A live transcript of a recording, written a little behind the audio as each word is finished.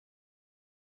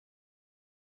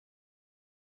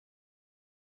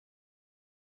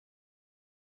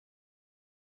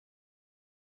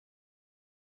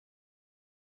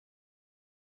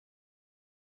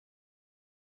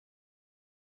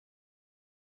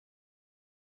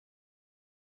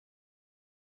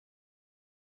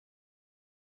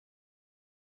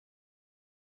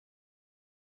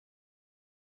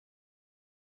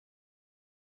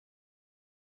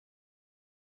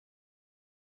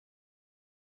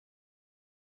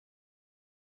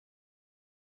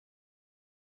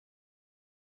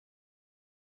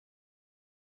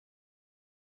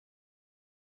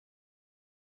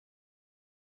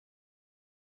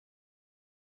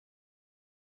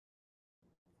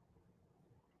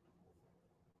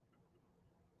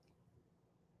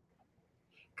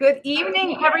Good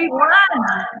evening, everyone.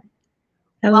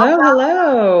 Hello,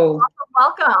 hello.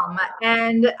 Welcome.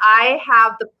 And I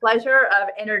have the pleasure of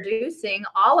introducing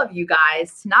all of you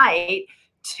guys tonight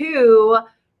to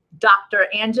Dr.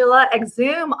 Angela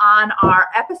Exum on our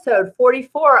episode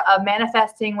 44 of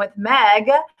Manifesting with Meg,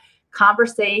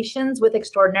 Conversations with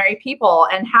Extraordinary People.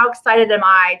 And how excited am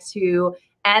I to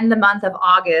end the month of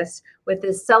August with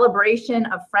this celebration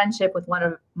of friendship with one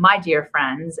of my dear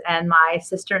friends and my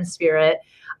sister in spirit,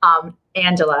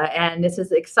 Angela. And this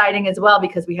is exciting as well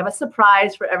because we have a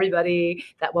surprise for everybody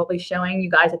that we'll be showing you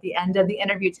guys at the end of the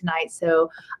interview tonight. So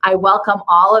I welcome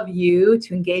all of you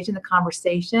to engage in the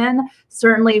conversation.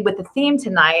 Certainly with the theme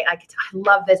tonight, I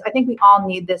love this. I think we all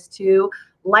need this too.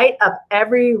 Light up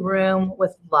every room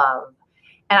with love.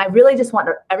 And I really just want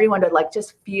everyone to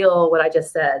just feel what I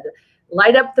just said.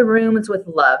 Light up the rooms with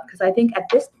love. Because I think at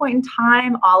this point in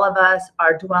time, all of us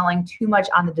are dwelling too much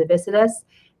on the divisiveness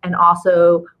and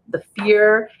also the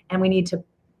fear. And we need to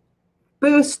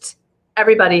boost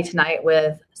everybody tonight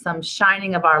with some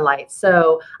shining of our light.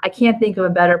 So I can't think of a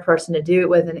better person to do it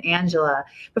with than Angela.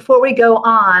 Before we go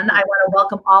on, I want to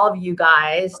welcome all of you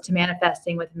guys to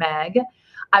Manifesting with Meg.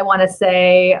 I want to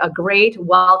say a great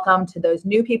welcome to those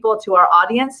new people to our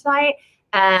audience tonight.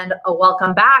 And a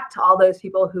welcome back to all those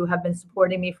people who have been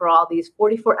supporting me for all these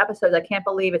 44 episodes. I can't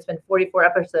believe it's been 44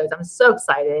 episodes. I'm so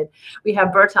excited. We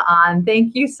have Berta on.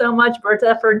 Thank you so much,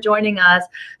 Berta, for joining us.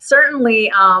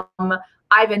 Certainly,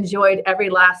 I've enjoyed every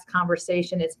last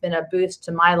conversation. It's been a boost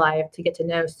to my life to get to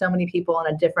know so many people on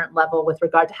a different level with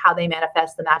regard to how they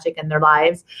manifest the magic in their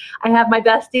lives. I have my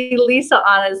bestie, Lisa,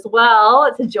 on as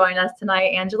well to join us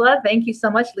tonight. Angela, thank you so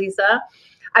much, Lisa.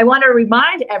 I want to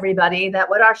remind everybody that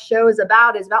what our show is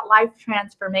about life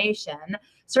transformation,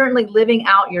 certainly living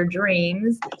out your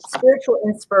dreams, spiritual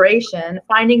inspiration,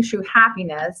 finding true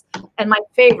happiness, and my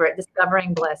favorite,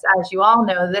 discovering bliss. As you all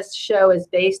know, this show is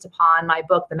based upon my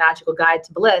book, The Magical Guide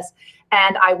to Bliss,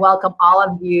 and I welcome all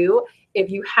of you. If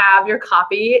you have your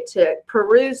copy, to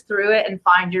peruse through it and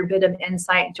find your bit of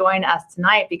insight, join us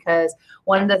tonight, because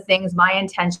one of the things my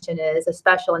intention is, a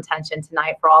special intention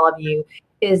tonight for all of you,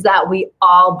 is that we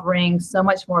all bring so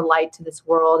much more light to this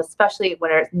world, especially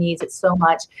when it needs it so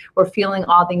much. We're feeling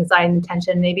all the anxiety and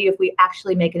tension. Maybe if we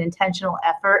actually make an intentional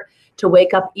effort to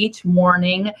wake up each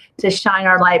morning to shine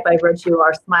our light by virtue of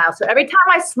our smile. So every time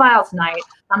I smile tonight,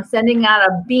 I'm sending out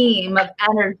a beam of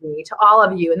energy to all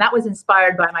of you. And that was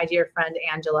inspired by my dear friend,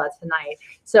 Angela, tonight.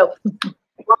 So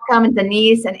welcome, and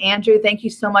Denise and Andrew, thank you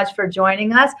so much for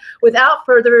joining us. Without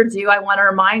further ado, I want to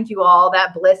remind you all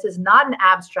that bliss is not an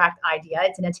abstract idea.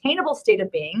 It's an attainable state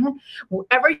of being.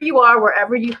 Wherever you are,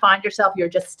 wherever you find yourself, you're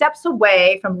just steps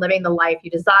away from living the life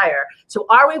you desire. So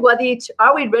are we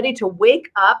ready to wake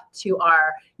up to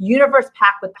our universe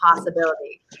packed with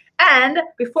possibility? And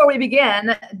before we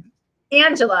begin,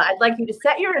 Angela, I'd like you to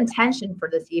set your intention for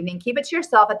this evening. Keep it to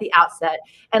yourself at the outset.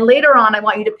 And later on, I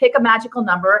want you to pick a magical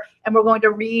number, and we're going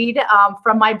to read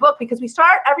from my book, because we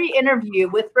start every interview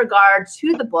with regard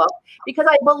to the book, because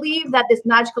I believe that this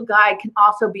magical guide can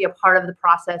also be a part of the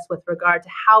process with regard to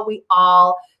how we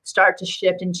all start to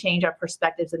shift and change our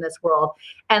perspectives in this world.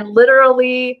 And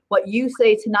literally what you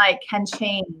say tonight can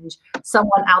change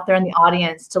someone out there in the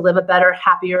audience to live a better,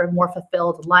 happier, and more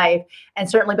fulfilled life. And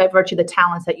certainly by virtue of the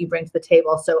talents that you bring to the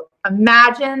table. So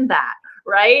imagine that,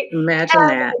 right? Imagine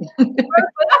that.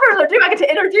 Without further ado, I get to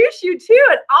introduce you to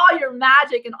and all your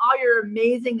magic and all your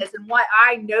amazingness and why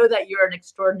I know that you're an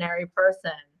extraordinary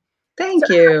person. Thank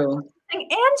you.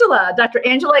 Angela, Dr.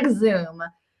 Angela Exum.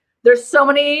 There's so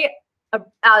many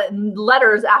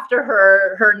letters after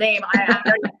her name. I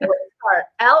start.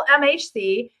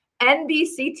 LMHC,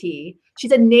 NBCT.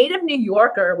 She's a native New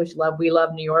Yorker, which we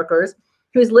love New Yorkers,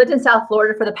 who's lived in South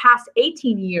Florida for the past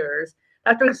 18 years.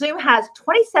 Dr. Exum has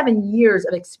 27 years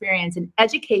of experience in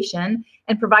education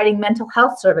and providing mental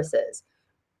health services.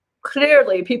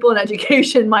 Clearly, people in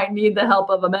education might need the help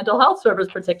of a mental health service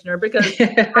practitioner, because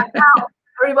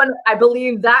everyone, I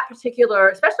believe that particular,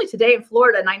 especially today in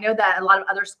Florida, and I know that a lot of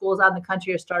other schools out in the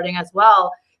country are starting as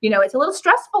well, it's a little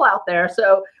stressful out there.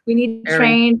 So we need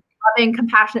trained, loving,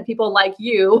 compassionate people like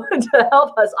you to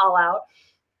help us all out.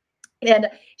 And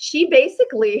she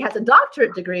basically has a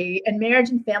doctorate degree in marriage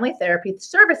and family therapy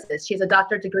services. She has a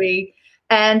doctorate degree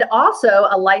and also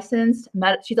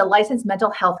she's a licensed mental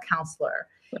health counselor.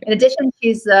 In addition,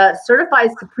 she's a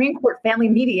certified Supreme Court family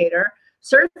mediator,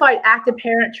 certified active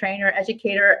parent trainer,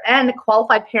 educator, and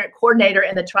qualified parent coordinator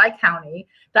in the Tri-County.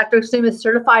 Dr. Exum is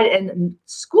certified in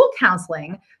school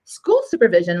counseling, school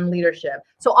supervision, and leadership.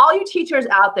 So all you teachers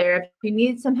out there, if you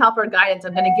need some help or guidance,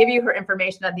 I'm going to give you her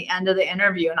information at the end of the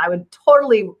interview. And I would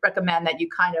totally recommend that you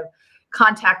kind of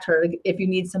contact her if you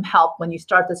need some help when you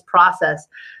start this process.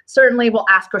 Certainly we'll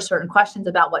ask her certain questions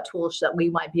about what tools that we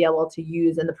might be able to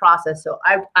use in the process. So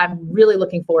I'm really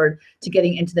looking forward to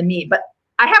getting into the meat, but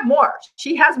I have more.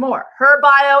 She has more. Her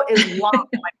bio is long, my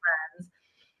friends.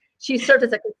 She served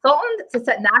as a consultant to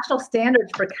set national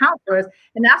standards for counselors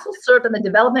and also served on the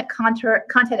Development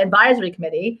Content Advisory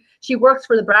Committee. She works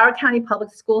for the Broward County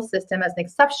Public School System as an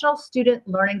exceptional student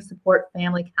learning support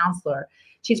family counselor.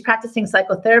 She's practicing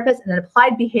psychotherapist and an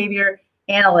applied behavior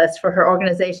analyst for her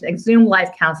organization, Exhume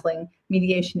Life Counseling,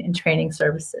 Mediation and Training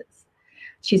Services.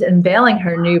 She's unveiling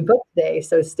her new book today,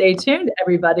 so stay tuned,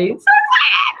 everybody. So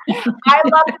excited! I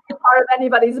love to be part of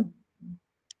anybody's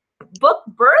book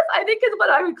birth, I think is what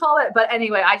I would call it. But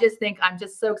anyway, I just think I'm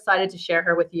just so excited to share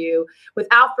her with you.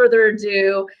 Without further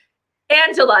ado,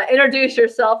 Angela, introduce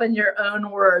yourself in your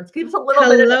own words. Give us a little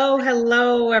bit of—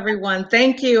 Hello, everyone.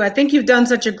 Thank you. I think you've done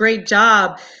such a great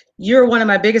job. You're one of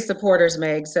my biggest supporters,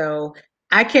 Meg, so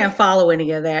I can't follow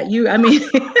any of that. You're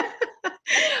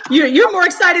more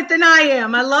excited than I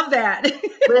am. I love that.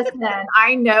 Listen,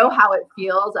 I know how it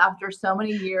feels after so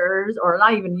many years, or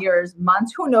not even years,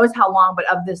 months, who knows how long, but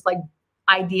of this like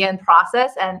idea and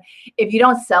process. And if you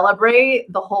don't celebrate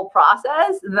the whole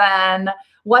process, then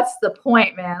what's the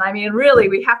point, man? I mean, really,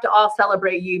 we have to all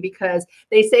celebrate you, because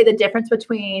they say the difference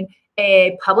between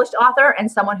a published author and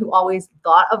someone who always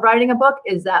thought of writing a book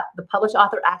is that the published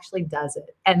author actually does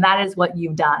it. And that is what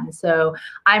you've done. So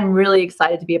I'm really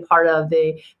excited to be a part of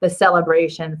the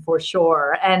celebration for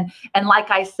sure. And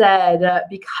like I said,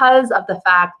 because of the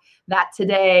fact that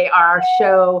today our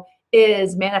show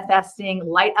is manifesting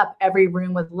Light Up Every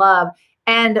Room with Love,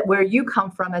 and where you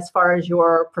come from as far as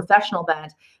your professional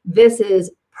bent, this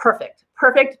is perfect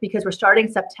because we're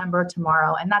starting September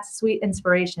tomorrow, and that's sweet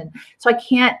inspiration. So I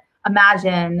can't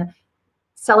imagine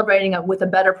celebrating it with a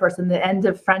better person, the end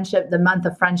of friendship, the month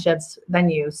of friendships than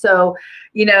you. So,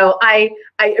 you know, I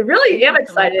really am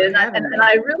excited, and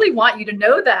I really want you to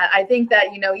know that. I think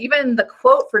that, you know, even the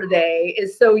quote for today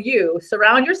is so you.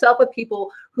 Surround yourself with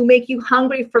people who make you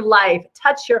hungry for life,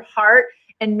 touch your heart,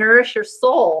 and nourish your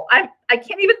soul. I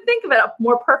can't even think of a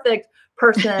more perfect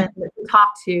person to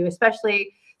talk to,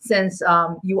 especially since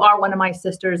you are one of my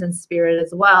sisters in spirit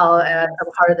as well, a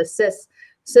part of the sis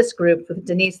group with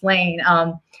Denise Lane.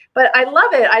 But I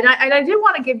love it. And I do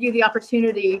want to give you the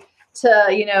opportunity to,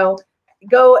 you know,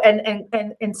 go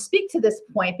and speak to this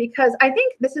point, because I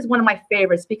think this is one of my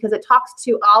favorites, because it talks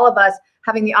to all of us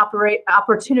having the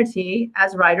opportunity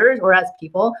as writers or as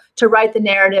people to write the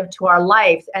narrative to our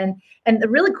lives. And the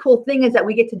really cool thing is that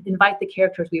we get to invite the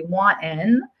characters we want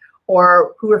in,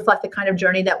 or who reflect the kind of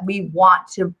journey that we want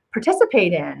to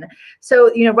participate in.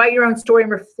 So, you know, write your own story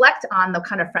and reflect on the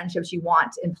kind of friendships you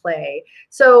want in play.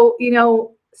 So, you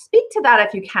know, speak to that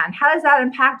if you can. How does that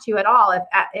impact you at all, if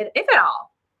at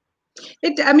all?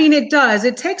 It does.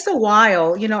 It takes a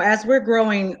while, you know, as we're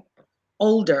growing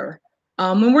older.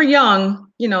 When we're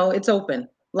young, you know, it's open.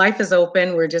 Life is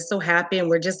open. We're just so happy and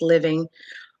we're just living.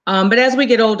 But as we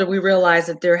get older, we realize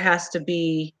that there has to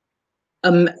be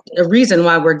a reason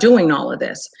why we're doing all of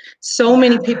this. So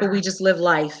many people, we just live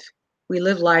life. We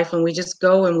live life and we just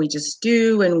go and we just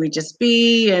do and we just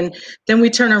be. And then we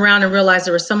turn around and realize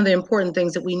there were some of the important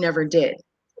things that we never did.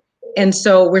 And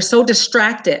so we're so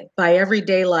distracted by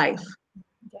everyday life,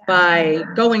 by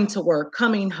going to work,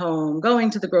 coming home,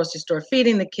 going to the grocery store,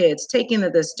 feeding the kids, taking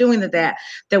the this, doing the that,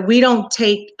 that we don't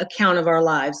take account of our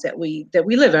lives that we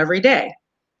live every day.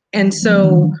 And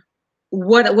so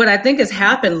what I think has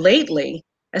happened lately,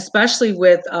 especially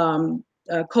with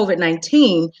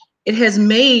COVID-19, it has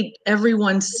made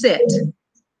everyone sit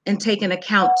and take an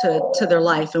account to their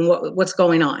life and what's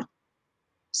going on.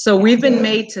 So we've been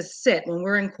made to sit when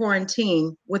we're in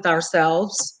quarantine with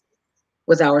ourselves,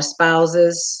 with our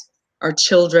spouses, our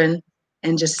children,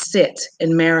 and just sit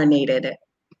and marinate in it.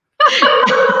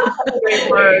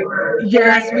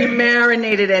 Yes, we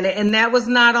marinated in it, and that was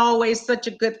not always such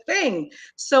a good thing.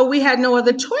 So we had no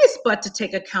other choice but to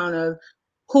take account of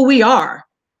who we are.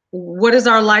 What has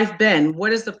our life been?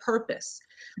 What is the purpose?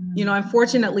 You know,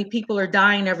 unfortunately, people are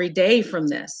dying every day from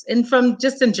this, and from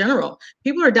just in general,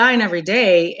 people are dying every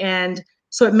day. And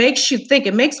so it makes you think,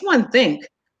 it makes one think,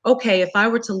 okay, if I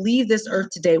were to leave this earth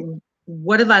today,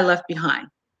 what have I left behind?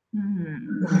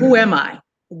 Who am I?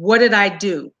 What did I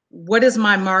do? What is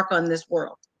my mark on this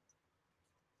world?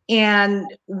 And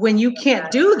when you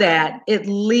can't do that, it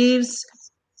leads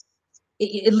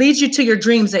you to your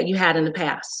dreams that you had in the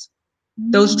past.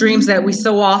 Those dreams that we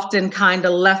so often kind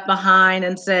of left behind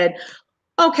and said,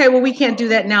 okay, well, we can't do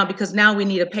that now because now we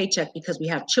need a paycheck because we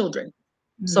have children.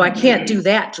 So I can't do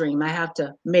that dream. I have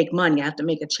to make money. I have to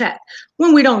make a check.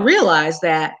 When we don't realize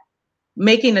that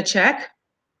making a check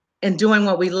and doing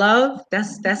what we love,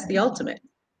 that's the ultimate.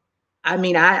 I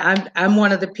mean, I'm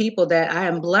one of the people that I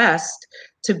am blessed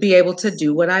to be able to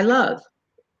do what I love.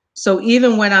 So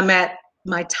even when I'm at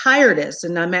my tiredest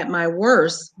and I'm at my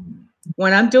worst,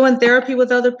 when I'm doing therapy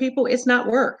with other people, it's not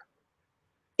work.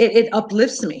 It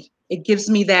uplifts me. It gives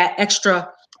me that extra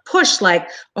push, like,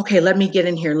 okay, let me get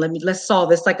in here and let's solve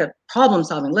this, like a problem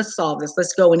solving. Let's solve this.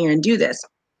 Let's go in here and do this.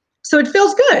 So it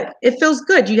feels good. It feels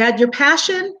good. You had your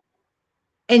passion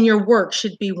and your work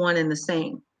should be one and the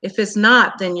same. If it's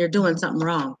not, then you're doing something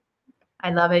wrong.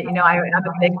 I love it. You know, I'm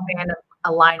a big fan of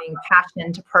aligning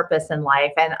passion to purpose in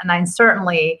life. And I'm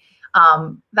certainly,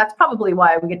 that's probably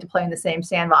why we get to play in the same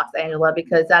sandbox, Angela,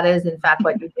 because that is in fact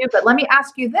what you do. But let me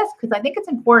ask you this, because I think it's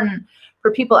important for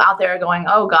people out there going,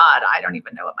 oh God, I don't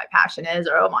even know what my passion is,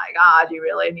 or oh my God, you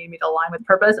really need me to align with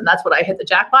purpose. And that's what I hit the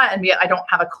jackpot, and yet I don't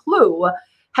have a clue.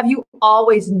 Have you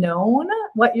always known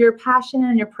what your passion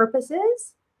and your purpose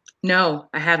is? No,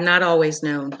 I have not always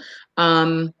known.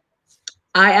 I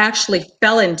actually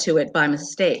fell into it by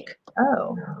mistake.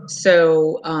 Oh.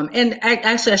 So, and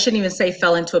I shouldn't even say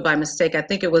fell into it by mistake. I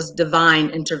think it was divine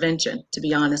intervention, to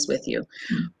be honest with you.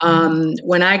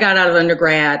 When I got out of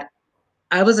undergrad,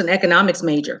 I was an economics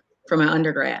major for my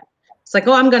undergrad. It's like,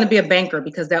 oh, I'm going to be a banker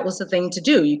because that was the thing to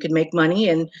do. You could make money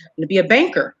and be a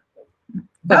banker.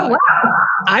 But wow.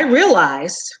 I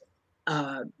realized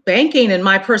banking and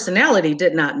my personality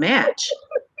did not match.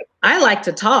 I like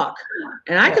to talk,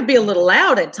 and I could be a little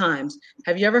loud at times.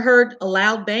 Have you ever heard a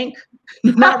loud bank?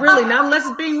 Not really, not unless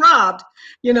it's being robbed,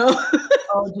 you know?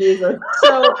 Oh, Jesus.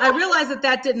 So I realized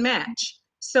that didn't match.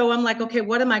 So I'm like, okay,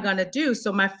 what am I going to do?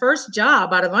 So my first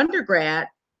job out of undergrad,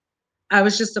 I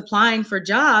was just applying for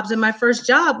jobs, and my first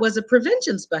job was a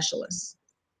prevention specialist,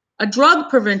 a drug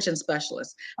prevention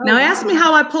specialist. Oh, now, ask me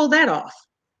how I pulled that off.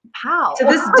 How? To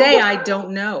this day, I don't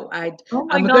know.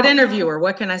 I'm a good interviewer.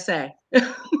 What can I say?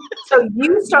 So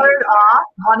you started off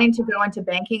wanting to go into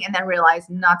banking and then realized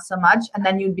not so much, and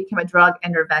then you became a drug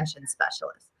intervention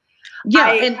specialist.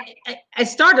 Yeah, I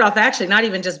started off actually not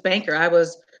even just banker. I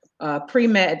was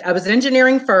pre-med. I was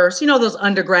engineering first. You know those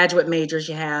undergraduate majors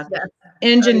you have. Yes.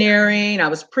 Engineering. Oh, yeah. I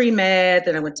was pre-med.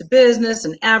 Then I went to business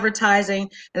and advertising,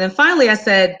 and then finally I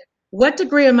said, "What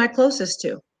degree am I closest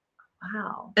to?"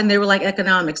 Wow. And they were like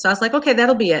economics. So I was like, "Okay,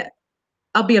 that'll be it.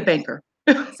 I'll be a banker."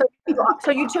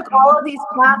 So you took all of these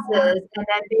classes and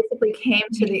then basically came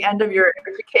to the end of your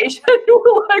education. You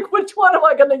were like, which one am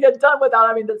I going to get done without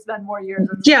having to spend more years in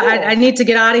school? Yeah, I need to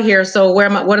get out of here. So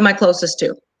what am I closest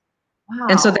to? Wow.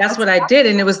 And so that's what I did.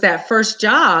 And it was that first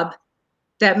job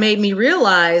that made me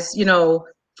realize, you know,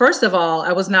 first of all,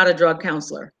 I was not a drug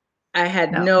counselor. I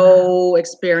had no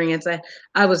experience.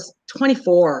 I was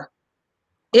 24,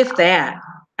 if that.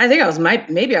 I think I was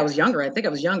maybe I was younger. I think I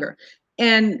was younger.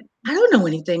 And I don't know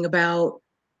anything about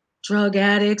drug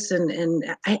addicts, and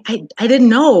I didn't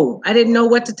know. I didn't know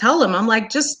what to tell them. I'm like,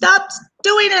 just stop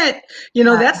doing it. You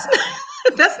know, that's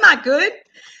not good.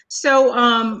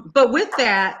 So, but with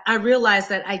that, I realized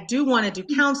that I do want to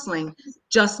do counseling,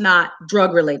 just not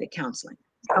drug-related counseling.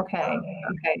 Okay.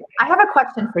 I have a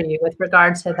question for you with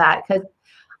regards to that, because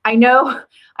I know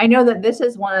that this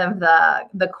is one of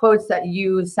the quotes that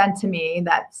you sent to me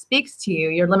that speaks to you.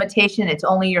 Your limitation, it's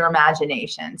only your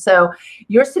imagination. So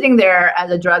you're sitting there as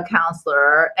a drug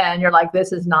counselor and you're like,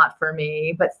 this is not for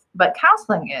me, but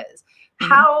counseling is.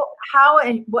 Mm-hmm. How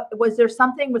and what was there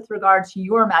something with regard to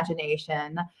your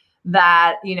imagination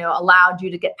that, you know, allowed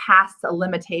you to get past a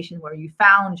limitation where you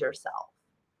found yourself?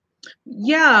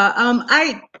 Yeah,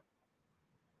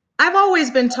 I've always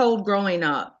been told growing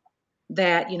up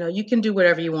that, you know, you can do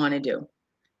whatever you want to do.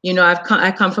 You know,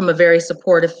 I come from a very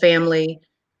supportive family,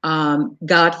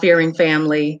 God-fearing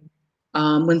family.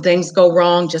 When things go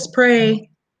wrong, just pray.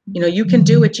 You know, you can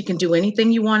do it. You can do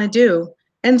anything you want to do.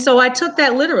 And so I took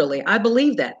that literally. I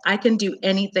believe that I can do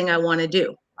anything I want to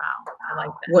do. Wow, I like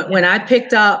that. When I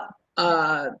picked up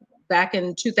back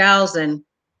in 2000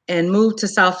 and moved to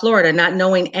South Florida, not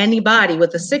knowing anybody,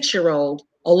 with a 6-year-old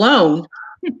alone,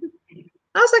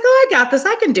 I was like, oh, I got this.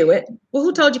 I can do it. Well,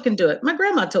 who told you can do it? My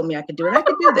grandma told me I could do it. I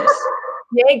could do this.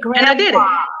 Yay, grandma. And I did it.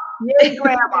 Yay,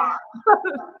 grandma.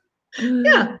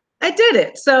 Yeah, I did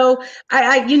it. So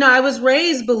I was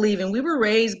raised believing, we were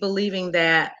raised believing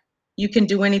that you can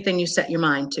do anything you set your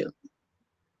mind to.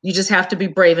 You just have to be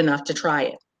brave enough to try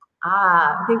it.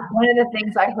 I think one of the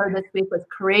things I heard this week was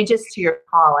courageous to your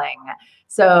calling.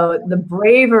 So the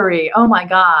bravery, oh my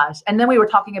gosh. And then we were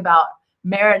talking about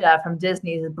Merida from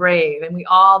Disney's Brave, and we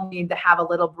all need to have a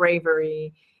little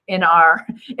bravery in our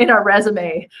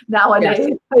resume nowadays.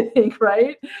 Yes. I think,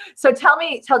 right? So tell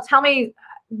me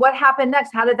what happened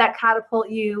next. How did that catapult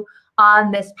you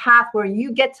on this path where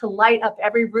you get to light up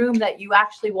every room that you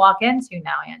actually walk into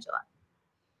now, Angela?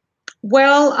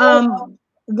 Well,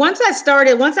 once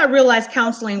I realized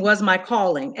counseling was my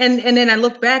calling, and then I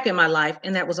looked back in my life,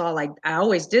 and that was all I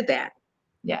always did that.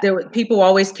 Yeah. People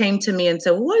always came to me and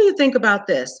said, well, what do you think about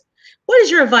this? What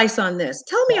is your advice on this?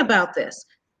 Tell me about this.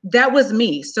 That was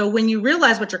me. So when you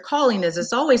realize what your calling is,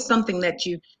 it's always something that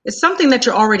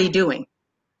you're already doing.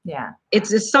 Yeah.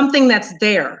 It's something that's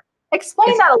there.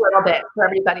 Explain that a little bit for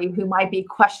everybody who might be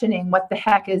questioning what the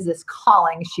heck is this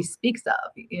calling she speaks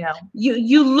of, you know?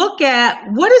 You look at,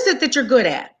 what is it that you're good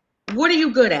at? What are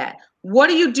you good at? What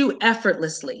do you do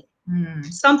effortlessly?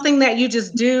 Something that you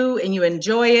just do and you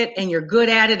enjoy it and you're good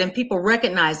at it and people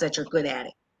recognize that you're good at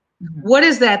it. What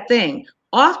is that thing?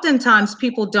 Oftentimes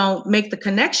people don't make the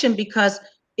connection because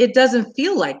it doesn't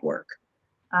feel like work.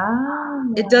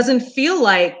 It doesn't feel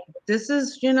like this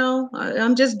is,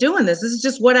 I'm just doing this. This is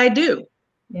just what I do.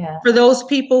 Yeah. For those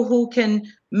people who can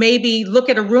maybe look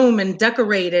at a room and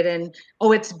decorate it and,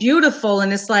 oh, it's beautiful.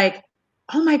 And it's like,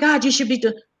 oh my God, you should be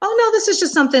doing, oh no, this is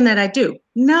just something that I do.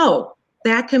 No,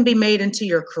 that can be made into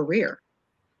your career.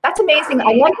 That's amazing.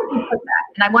 I like that you put that.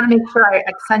 And I want to make sure I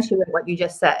accentuate what you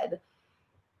just said.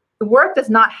 The work does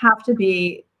not have to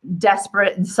be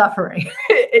desperate and suffering.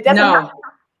 It doesn't have to.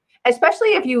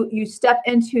 Especially if you step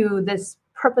into this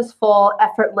purposeful,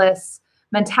 effortless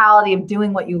mentality of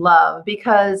doing what you love,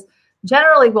 because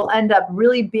generally we'll end up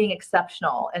really being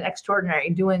exceptional and extraordinary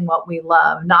doing what we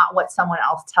love, not what someone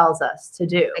else tells us to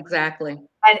do. Exactly.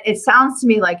 And it sounds to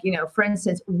me like, for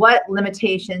instance, what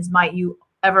limitations might you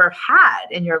ever had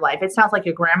in your life? It sounds like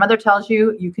your grandmother tells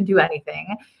you you can do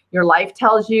anything. Your life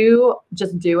tells you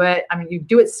just do it. I mean, you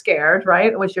do it scared,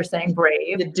 right? Which you're saying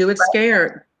brave. You do it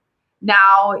scared.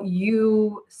 Now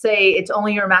you say it's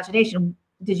only your imagination.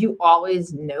 Did you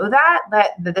always know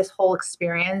that this whole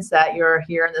experience that you're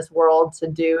here in this world to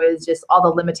do is just all the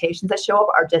limitations that show up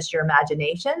are just your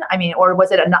imagination? I mean, or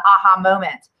was it an aha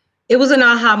moment? It was an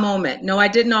aha moment. No, I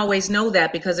didn't always know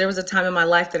that, because there was a time in my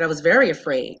life that I was very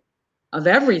afraid of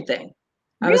everything.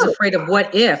 Really? I was afraid of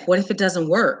what if it doesn't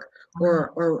work,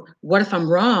 or what if I'm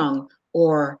wrong,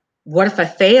 or what if I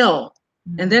fail?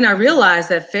 And then I realized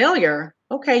that failure,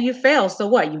 okay, you fail, so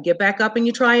what? You get back up and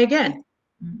you try again.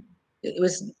 It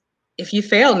was, if you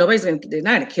fail, they're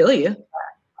not gonna kill you.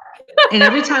 And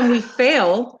every time we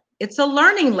fail, it's a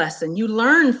learning lesson. You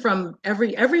learn from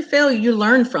every failure, you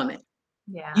learn from it.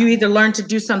 Yeah. You either learn to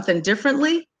do something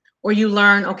differently, or you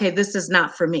learn, okay, this is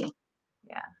not for me.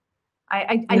 Yeah.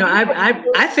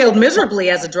 I failed miserably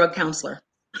as a drug counselor.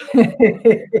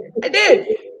 I did.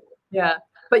 Yeah.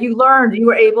 But you learned, you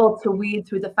were able to weed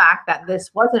through the fact that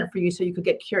this wasn't for you, so you could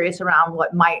get curious around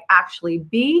what might actually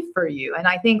be for you. And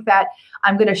I think that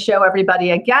I'm going to show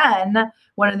everybody again,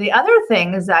 one of the other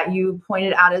things that you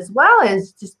pointed out as well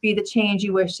is just be the change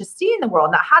you wish to see in the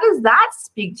world. Now, how does that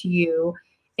speak to you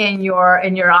in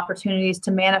your opportunities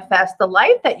to manifest the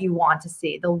life that you want to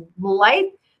see, the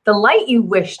light you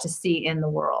wish to see in the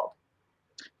world?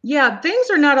 Yeah, things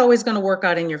are not always going to work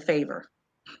out in your favor.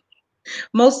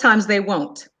 Most times they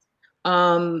won't.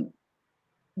 There'll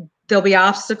be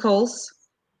obstacles,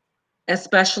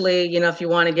 especially, if you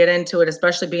want to get into it,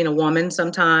 especially being a woman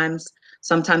sometimes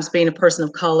being a person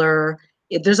of color,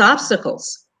 there's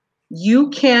obstacles.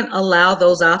 You can't allow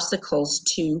those obstacles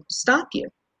to stop you.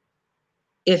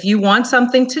 If you want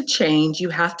something to change, you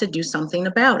have to do something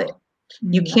about it.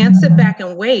 You can't sit back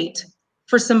and wait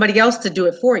for somebody else to do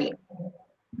it for you.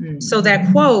 So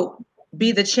that quote,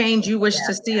 be the change you wish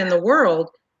to see in the world.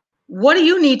 What do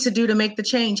you need to do to make the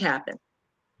change happen?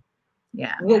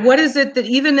 Yeah. Well, what is it that,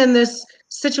 even in this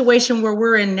situation where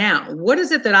we're in now, what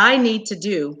is it that I need to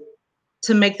do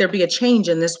to make there be a change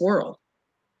in this world?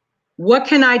 What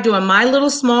can I do in my little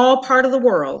small part of the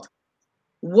world?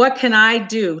 What can I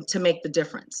do to make the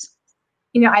difference?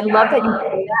 I love that you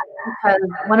say that, because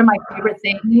one of my favorite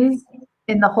things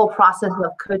in the whole process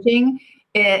of coaching,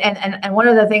 and one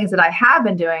of the things that I have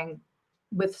been doing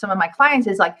with some of my clients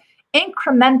is like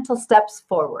incremental steps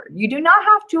forward. You do not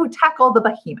have to tackle the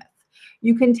behemoth.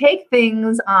 You can take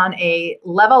things on a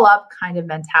level up kind of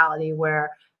mentality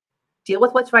where deal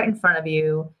with what's right in front of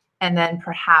you, and then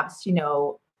perhaps,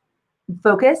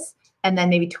 focus, and then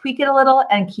maybe tweak it a little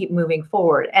and keep moving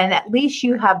forward. And at least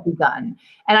you have begun.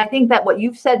 And I think that what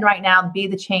you've said right now, be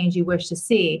the change you wish to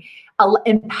see,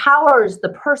 empowers the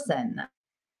person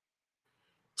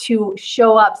to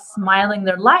show up smiling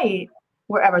their light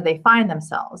wherever they find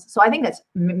themselves. So I think that's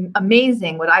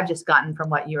amazing what I've just gotten from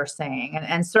what you're saying.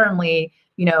 And certainly,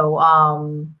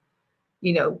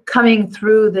 coming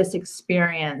through this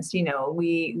experience,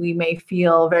 we may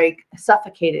feel very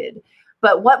suffocated,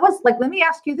 But what was like, let me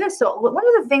ask you this. So one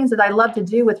of the things that I love to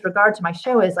do with regard to my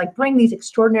show is like bring these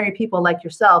extraordinary people like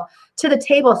yourself to the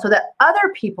table so that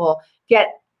other people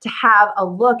get to have a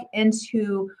look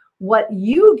into what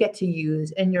you get to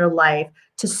use in your life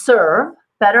to serve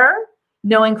better,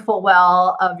 knowing full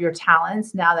well of your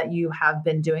talents now that you have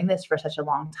been doing this for such a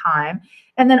long time.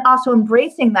 And then also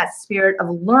embracing that spirit of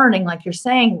learning, like you're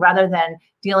saying, rather than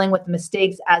dealing with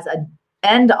mistakes as a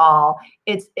end all.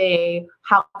 It's a,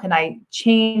 how can I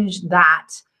change that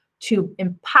to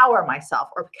empower myself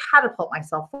or catapult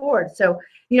myself forward? So,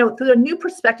 you know, through a new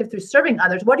perspective, through serving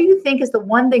others, what do you think is the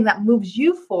one thing that moves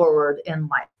you forward in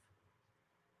life?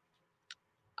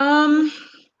 I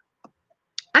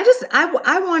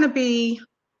want to be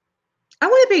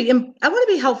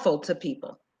helpful to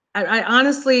people. I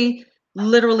honestly,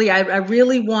 literally, I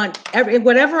really want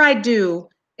whatever I do,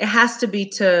 it has to be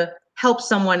to help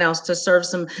someone else, to serve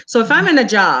some. So if I'm in a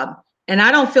job and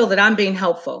I don't feel that I'm being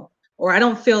helpful, or I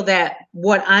don't feel that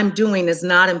what I'm doing is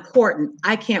not important,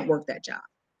 I can't work that job.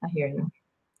 I hear you.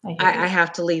 I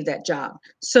have to leave that job.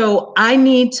 So I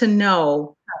need to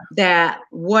know that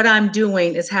what I'm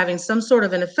doing is having some sort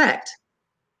of an effect,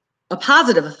 a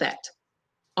positive effect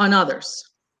on others.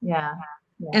 Yeah.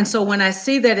 And so when I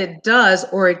see that it does,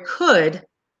 or it could,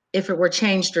 if it were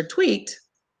changed or tweaked,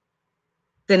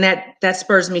 then that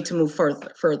spurs me to move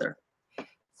further.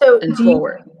 So and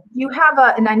forward. You have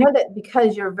and I know that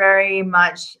because you're very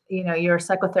much, you know, you're a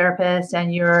psychotherapist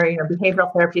and your, you know,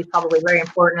 behavioral therapy is probably very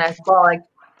important as well. Like,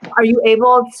 are you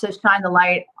able to shine the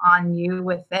light on you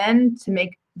within to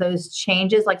make those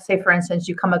changes? Like, say, for instance,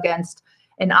 you come against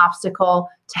an obstacle,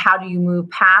 to how do you move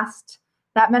past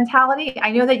that mentality?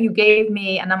 I know that you gave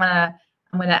me, and I'm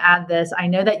gonna add this. I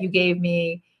know that you gave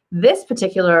me this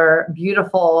particular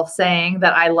beautiful saying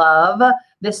that I love,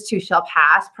 this too shall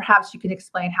pass. Perhaps you can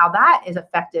explain how that is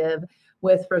effective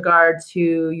with regard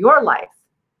to your life.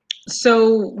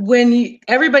 So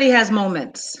everybody has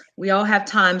moments. We all have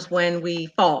times when we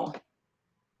fall.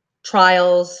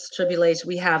 Trials, tribulations,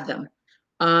 we have them.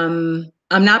 I'm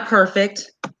not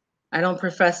perfect. I don't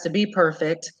profess to be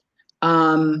perfect.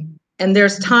 And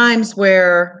there's times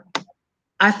where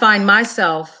I find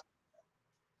myself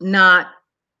not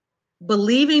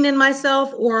believing in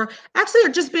myself, or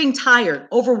actually just being tired,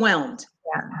 overwhelmed.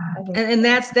 Yeah, and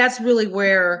that's really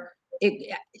where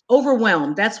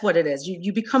overwhelmed, that's what it is.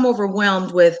 You become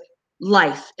overwhelmed with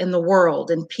life and the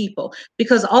world and people,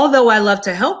 because although I love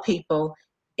to help people,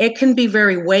 it can be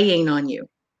very weighing on you.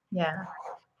 Yeah.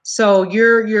 So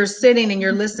you're sitting and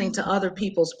you're listening to other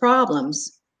people's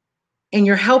problems and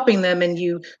you're helping them,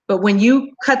 but when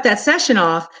you cut that session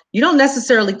off, you don't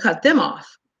necessarily cut them off.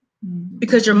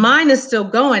 Because your mind is still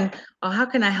going, oh, how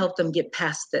can I help them get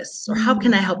past this? Or how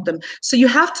can I help them? So you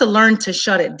have to learn to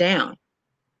shut it down.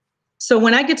 So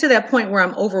when I get to that point where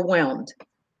I'm overwhelmed,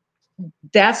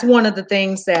 that's one of the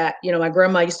things that, you know, my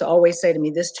grandma used to always say to me,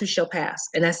 this too shall pass.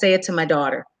 And I say it to my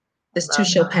daughter, this too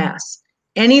shall pass.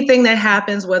 Anything that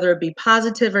happens, whether it be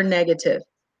positive or negative,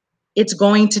 it's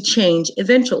going to change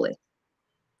eventually.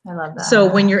 I love that. So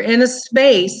when you're in a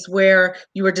space where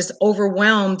you are just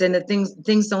overwhelmed and that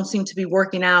things don't seem to be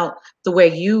working out the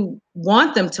way you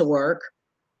want them to work,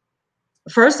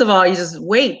 first of all, you just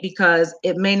wait, because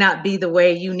it may not be the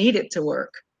way you need it to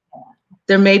work.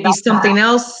 There may be something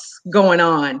else going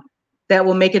on that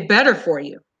will make it better for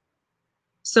you.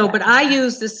 So, but I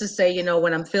use this to say, you know,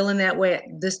 when I'm feeling that way,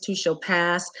 this too shall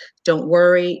pass. Don't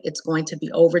worry, it's going to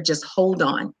be over. Just hold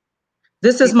on.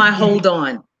 This is my hold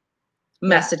on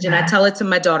message. And I tell it to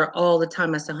my daughter all the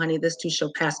time. I say, honey, this too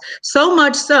shall pass. So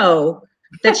much so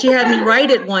that she had me write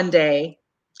it one day.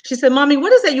 She said, Mommy,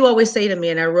 what is that you always say to me?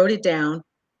 And I wrote it down.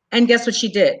 And guess what she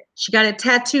did? She got it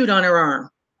tattooed on her arm.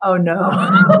 Oh, no.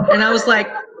 And I was like,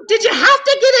 did you have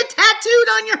to get it tattooed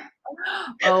on your?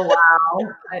 Oh,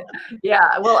 wow.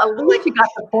 Yeah. Well, at least you got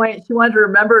the point. She wanted to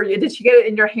remember you. Did she get it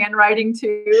in your handwriting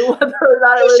too? Whether or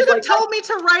not you should have told me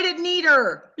to write it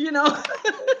neater, you know.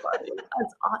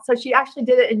 That's awesome. So she actually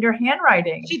did it in your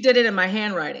handwriting. She did it in my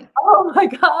handwriting. Oh my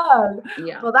God.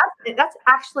 Yeah. Well, that's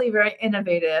actually a very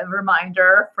innovative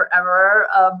reminder forever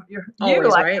of you.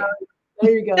 Always, right?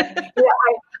 There you go.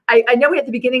 Yeah, I know at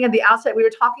the beginning of the outset, we were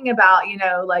talking about, you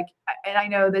know, like, and I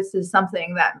know this is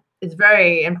something that is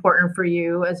very important for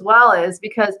you as well, is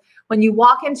because when you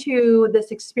walk into this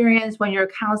experience, when you're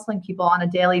counseling people on a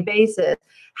daily basis,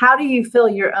 how do you fill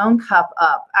your own cup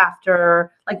up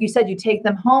after, like you said, you take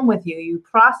them home with you, you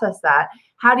process that.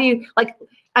 How do you, like,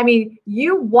 I mean,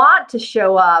 you want to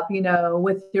show up, you know,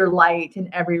 with your light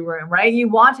in every room, right? You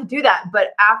want to do that.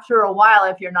 But after a while,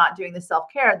 if you're not doing the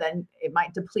self-care, then it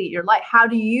might deplete your light. How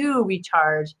do you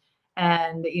recharge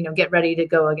and, you know, get ready to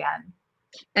go again?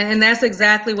 And that's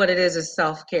exactly what it is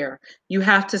self-care. You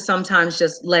have to sometimes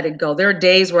just let it go. There are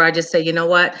days where I just say, you know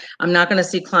what? I'm not going to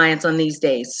see clients on these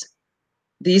days.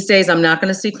 These days, I'm not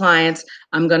going to see clients.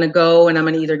 I'm going to go and I'm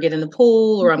going to either get in the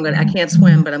pool or I can't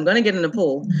swim, but I'm going to get in the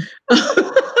pool.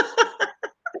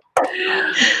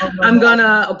 I'm going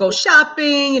to go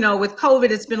shopping. You know, with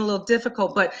COVID, it's been a little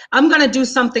difficult, but I'm going to do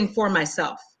something for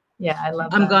myself. Yeah, I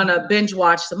love I'm going to binge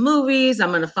watch some movies. I'm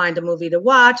going to find a movie to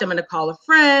watch. I'm going to call a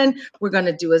friend. We're going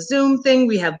to do a Zoom thing.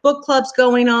 We have book clubs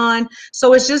going on.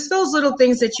 So it's just those little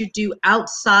things that you do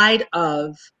outside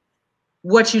of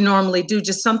what you normally do,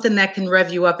 just something that can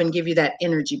rev you up and give you that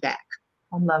energy back.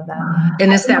 I love that.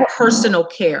 And it's that personal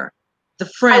care, the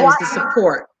friends, the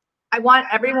support. I want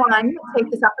everyone to take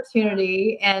this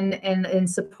opportunity and in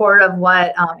support of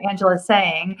what Angela is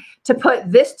saying, to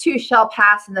put "this too shall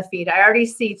pass" in the feed. I already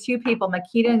see two people,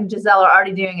 Makita and Giselle, are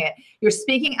already doing it. You're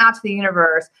speaking out to the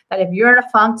universe that if you're in a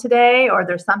funk today or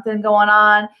there's something going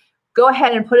on, go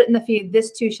ahead and put it in the feed.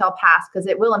 This too shall pass, because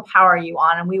it will empower you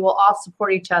on, and we will all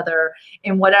support each other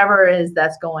in whatever it is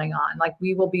that's going on. Like,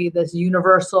 we will be this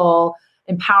universal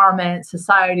empowerment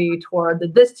society toward the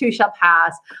 "this too shall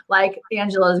pass," like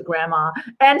Angela's grandma,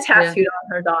 and tattooed on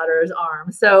her daughter's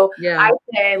arm. So I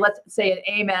say, let's say an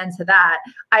amen to that.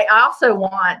 I also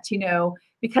want to know,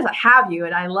 because I have you,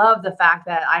 and I love the fact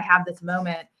that I have this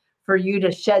moment for you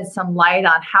to shed some light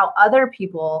on how other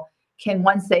people can,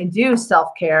 once they do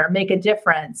self-care, make a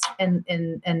difference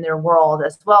in their world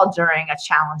as well during a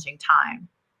challenging time.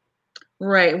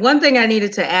 Right. One thing I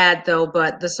needed to add, though,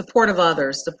 but the support of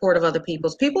others, support of other people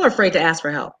are afraid to ask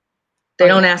for help. They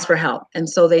don't ask for help. And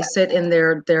so they sit in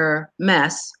their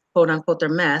mess, quote unquote, their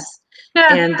mess,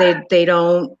 and they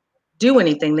don't do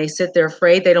anything. They sit there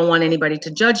afraid. They don't want anybody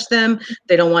to judge them.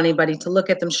 They don't want anybody to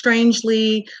look at them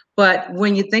strangely. But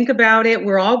when you think about it,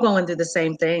 we're all going through the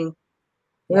same thing.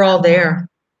 We're all there.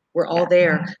 We're all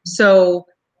there. So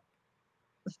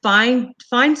find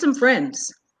some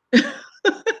friends.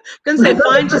 I'm gonna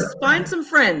say find some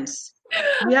friends.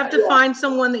 You have to find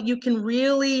someone that you can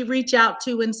really reach out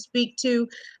to and speak to.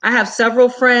 I have several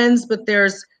friends, but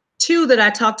there's two that I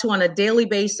talk to on a daily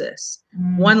basis.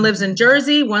 One lives in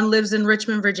Jersey, one lives in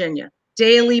Richmond, Virginia.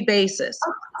 Daily basis.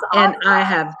 And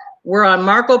we're on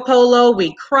Marco Polo.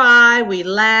 We cry, we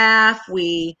laugh,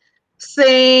 we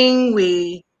sing,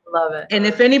 we love it. And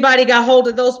if anybody got hold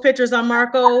of those pictures on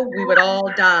Marco, we would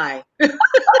all die.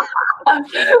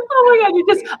 Oh my God, you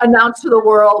just announced to the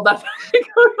world that.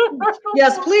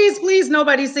 Yes, please,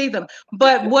 nobody see them.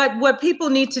 But what people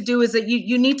need to do is that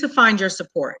you need to find your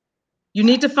support. You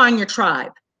need to find your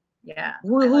tribe. Yeah.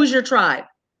 Who's your tribe?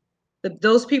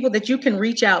 Those people that you can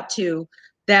reach out to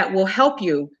that will help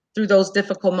you through those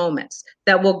difficult moments,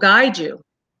 that will guide you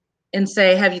and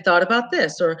say, have you thought about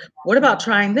this? Or what about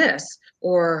trying this?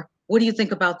 Or what do you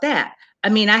think about that? I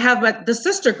mean, I have the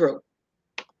sister group.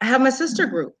 I have my sister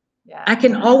group. Yeah. I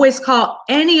can always call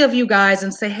any of you guys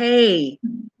and say, hey,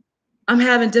 I'm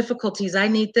having difficulties. I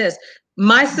need this.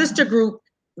 My sister group,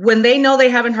 when they know they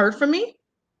haven't heard from me,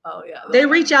 they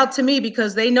reach out to me,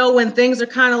 because they know when things are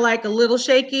kind of like a little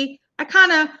shaky, I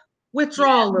kind of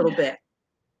withdraw a little bit.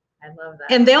 I love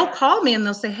that. And they'll call me and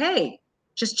they'll say, hey,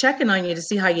 just checking on you to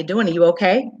see how you're doing. Are you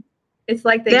okay? It's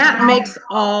like that makes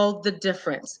all the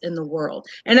difference in the world.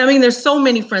 And I mean, there's so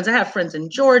many friends. I have friends in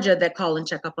Georgia that call and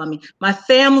check up on me. My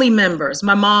family members,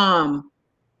 my mom,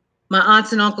 my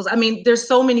aunts and uncles. I mean, there's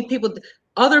so many people,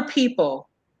 other people.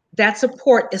 That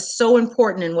support is so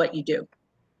important in what you do.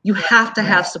 You have to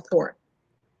have support.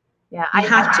 Yeah, I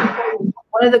have to.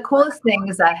 One of the coolest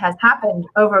things that has happened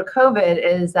over COVID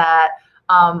is that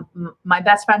my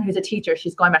best friend, who's a teacher,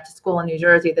 she's going back to school in New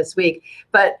Jersey this week,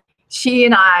 but she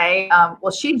and I,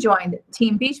 she joined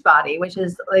Team Beachbody, which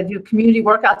is, they do community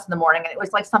workouts in the morning. And it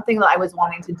was like something that I was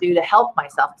wanting to do to help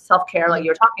myself, self-care, like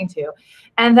you're talking to.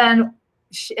 And then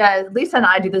Lisa and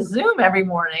I do the Zoom every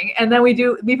morning. And then we've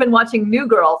been watching New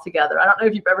Girl together. I don't know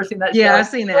if you've ever seen that show. Yeah, I've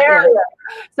seen that. Yeah.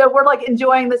 So we're like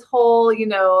enjoying this whole,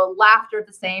 laughter at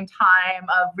the same time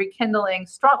of rekindling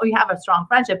we have a strong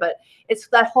friendship, but it's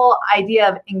that whole idea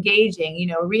of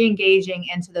engaging, re-engaging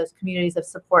into those communities of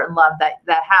support and love that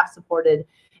have supported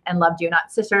and loved you, not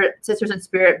sisters in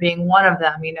spirit being one of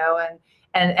them,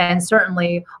 and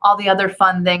certainly all the other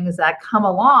fun things that come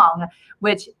along,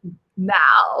 which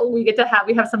now we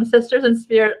have some sisters in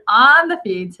spirit on the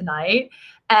feed tonight,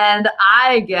 and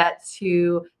I get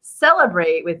to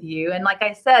celebrate with you. And like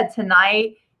I said,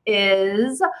 tonight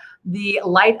is the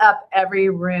Light Up Every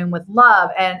Room with Love.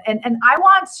 And I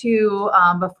want to,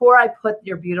 before I put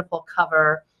your beautiful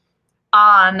cover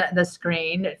on the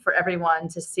screen for everyone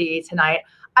to see tonight,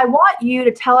 I want you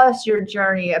to tell us your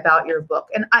journey about your book.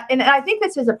 And I think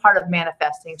this is a part of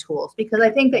manifesting tools, because I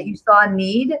think that you saw a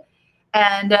need,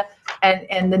 and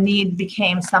the need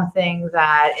became something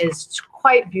that is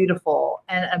quite beautiful,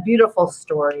 and a beautiful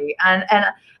story. And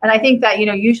I think that,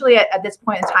 usually at this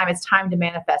point in time, it's time to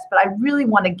manifest, but I really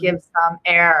want to give some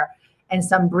air and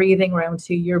some breathing room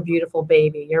to your beautiful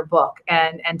baby, your book,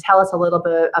 and tell us a little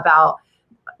bit about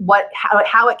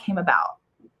how it came about.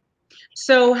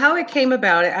 So how it came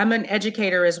about, I'm an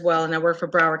educator as well, and I work for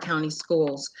Broward County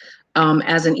Schools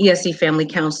as an ESC family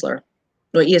counselor,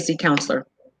 or ESC counselor.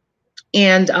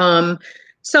 And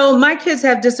so my kids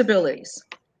have disabilities,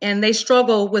 and they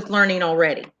struggle with learning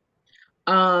already.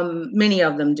 Many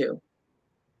of them do.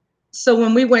 So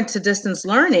when we went to distance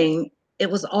learning, it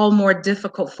was all more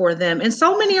difficult for them, and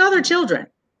so many other children.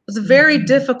 It was very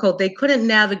difficult. They couldn't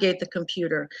navigate the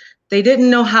computer. They didn't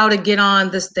know how to get on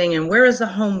this thing, and where is the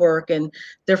homework, and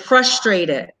they're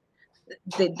frustrated.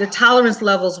 The tolerance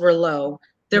levels were low.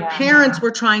 Their parents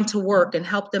were trying to work and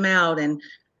help them out,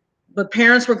 but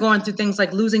parents were going through things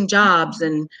like losing jobs,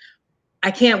 and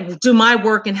I can't do my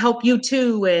work and help you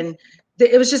too. And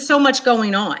it was just so much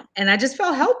going on. And I just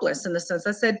felt helpless in the sense.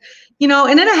 I said,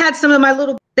 and then I had some of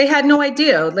my they had no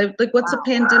idea, like what's a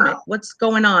pandemic? What's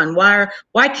going on?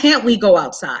 Why can't we go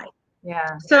outside?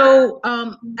 Yeah. So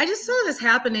I just saw this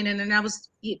happening, and then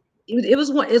it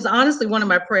was honestly one of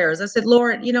my prayers. I said,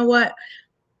 Lord, you know what?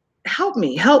 Help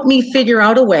me figure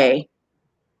out a way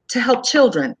to help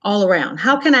children all around.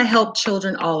 How can I help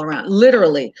children all around?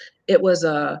 Literally, it was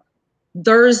a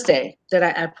Thursday that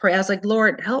I pray. I was like,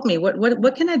 Lord, help me.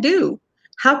 What can I do?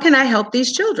 How can I help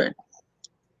these children?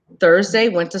 Thursday,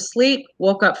 went to sleep,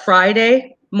 woke up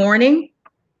Friday morning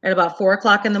at about 4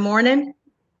 o'clock in the morning,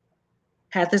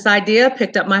 had this idea,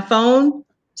 picked up my phone,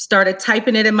 started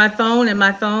typing it in my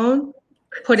phone,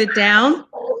 put it down.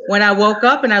 When I woke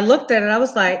up and I looked at it, I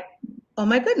was like, oh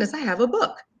my goodness, I have a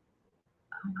book.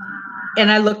 And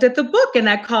I looked at the book, and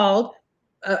I called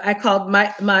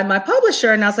my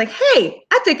publisher, and I was like, hey,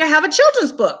 I think I have a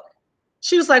children's book.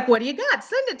 She was like, what do you got?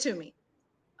 Send it to me.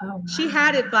 Oh, she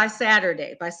had it by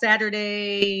Saturday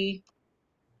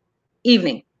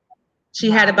evening. She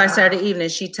had it by Saturday evening.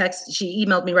 She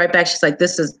emailed me right back. She's like,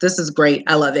 this is great.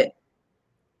 I love it.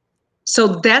 So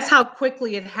that's how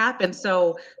quickly it happened.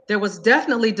 So there was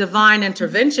definitely divine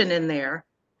intervention in there.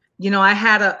 I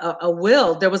had a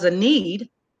will. There was a need.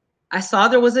 I saw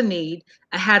there was a need.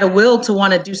 I had a will to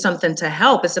want to do something to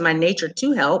help. It's in my nature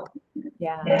to help.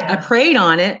 Yeah. I prayed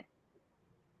on it.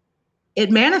 It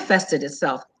manifested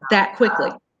itself that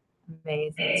quickly.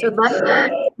 Amazing. So let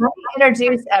me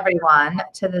introduce everyone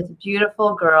to this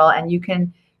beautiful girl, and you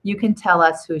can tell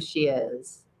us who she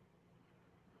is.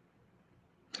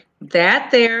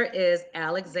 That there is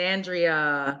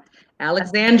Alexandria.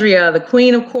 Alexandria, the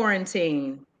queen of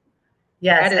quarantine.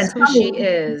 Yes, that is who she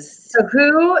is.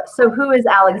 So who is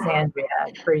Alexandria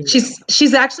for you?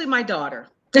 She's actually my daughter.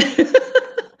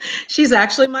 She's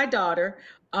actually my daughter.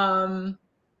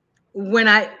 When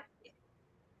I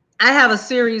have a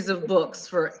series of books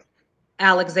for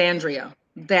Alexandria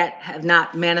that have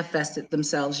not manifested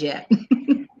themselves yet,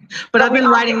 but I've been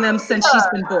writing them since she's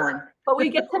been born. But we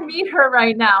get to meet her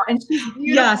right now, and she's beautiful.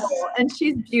 Yes. And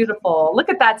she's beautiful. Look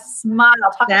at that smile.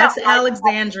 That's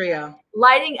Alexandria.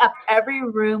 Lighting up every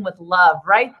room with love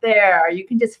right there. You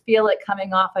can just feel it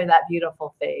coming off of that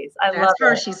beautiful face. I love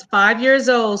her. She's 5 years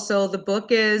old. So the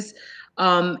book is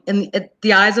in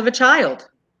the eyes of a child.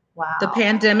 Wow. The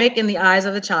pandemic in the eyes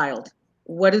of a child.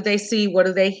 What do they see? What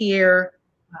do they hear?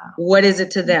 Wow. What is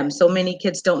it to them? So many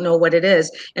kids don't know what it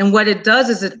is. And what it does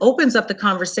is it opens up the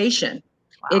conversation.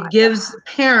 Wow. It gives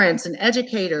parents and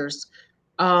educators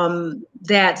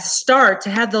that start to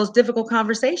have those difficult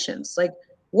conversations. Like,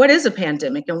 what is a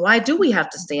pandemic, and why do we have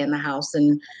to stay in the house,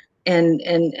 and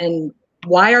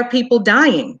why are people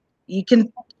dying?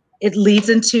 It leads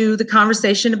into the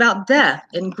conversation about death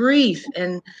and grief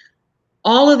and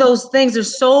all of those things.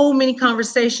 There's so many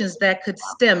conversations that could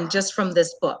stem just from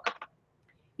this book.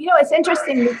 It's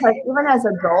interesting because even as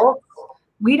adults,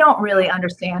 we don't really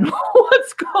understand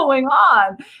what's going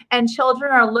on, and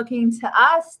children are looking to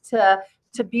us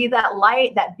to be that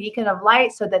light, that beacon of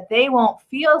light, so that they won't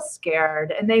feel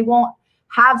scared and they won't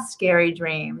have scary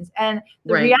dreams. And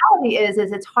the reality is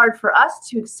it's hard for us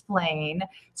to explain.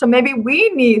 So maybe we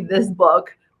need this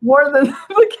book more than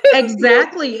the kids.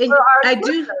 Exactly. I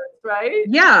do. Right?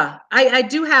 Yeah, I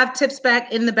do have tips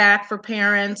in the back for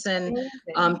parents, and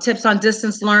tips on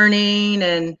distance learning,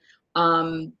 and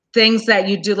things that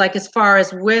you do, like as far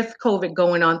as with COVID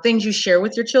going on, things you share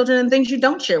with your children and things you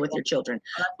don't share with your children.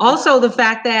 Also, the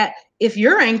fact that if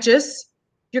you're anxious,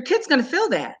 your kid's going to feel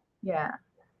that. Yeah.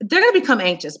 they're going to become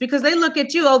anxious because they look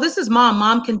at you, oh, this is mom.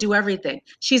 Mom can do everything.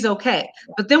 She's okay.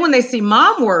 But then when they see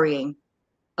mom worrying,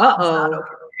 uh-oh, okay.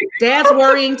 dad's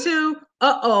worrying too.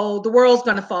 Uh-oh, the world's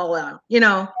going to fall out, you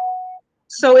know?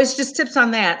 So it's just tips on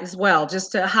that as well,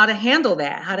 just to how to handle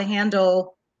that, how to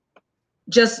handle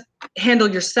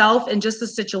yourself and just the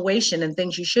situation and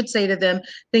things you should say to them,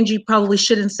 things you probably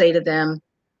shouldn't say to them,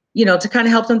 you know, to kind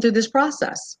of help them through this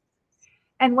process.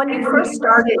 And when you first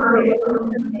started, one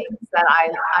of the things that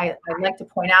I like to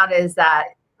point out is that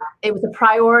it was a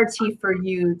priority for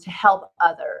you to help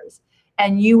others.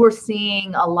 And you were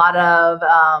seeing a lot of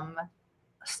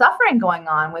suffering going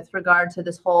on with regard to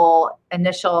this whole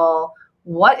initial,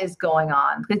 what is going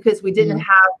on? Because we didn't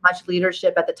have much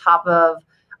leadership at the top of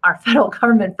our federal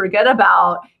government. Forget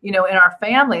about, you know, in our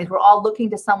families, we're all looking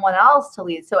to someone else to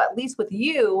lead. So at least with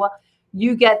you,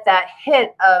 you get that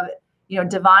hit of, you know,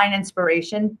 divine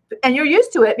inspiration, and you're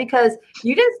used to it because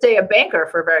you didn't stay a banker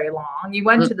for very long. You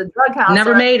went to the drug house.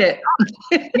 Never made it.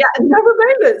 Yeah, never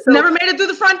made it. So, never made it through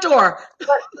the front door. But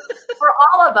for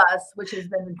all of us, which has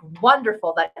been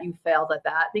wonderful that you failed at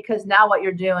that, because now what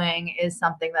you're doing is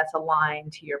something that's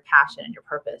aligned to your passion and your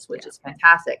purpose, which is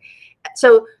fantastic.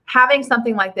 So having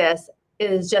something like this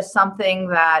is just something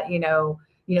that, you know,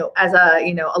 as a,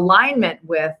 you know, alignment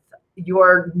with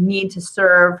your need to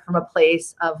serve from a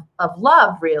place of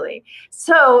love, really.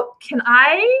 So can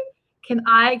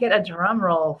I get a drum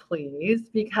roll, please?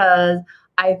 Because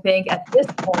I think at this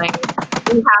point,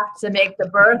 we have to make the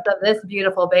birth of this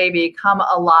beautiful baby come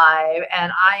alive.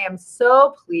 And I am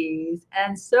so pleased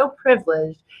and so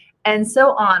privileged and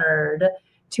so honored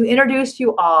to introduce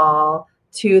you all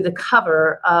to the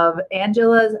cover of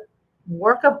Angela's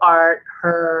work of art,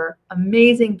 her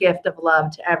amazing gift of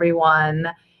love to everyone.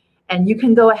 And you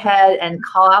can go ahead and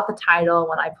call out the title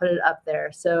when I put it up there.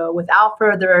 So without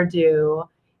further ado,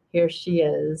 here she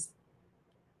is.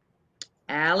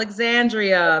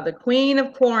 Alexandria, the queen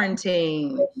of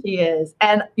quarantine. Here she is.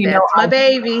 And you That's know, my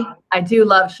baby. I do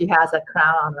love she has a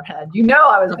crown on her head. You know,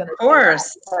 I was going to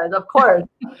say that, of course.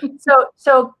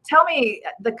 So tell me,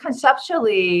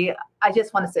 conceptually, I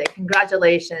just want to say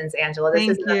congratulations, Angela. This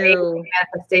is an amazing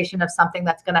manifestation of something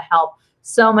that's going to help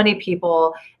so many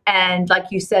people. And like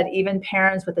you said, even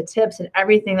parents with the tips and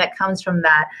everything that comes from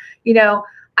that. You know,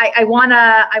 I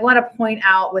wanna point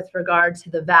out with regard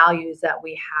to the values that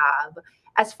we have.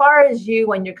 As far as you,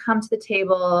 when you come to the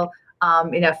table,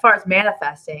 you know, as far as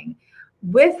manifesting,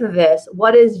 with this,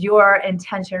 what is your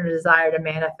intention or desire to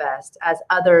manifest as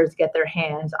others get their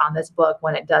hands on this book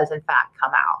when it does in fact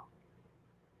come out?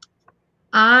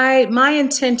 My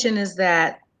intention is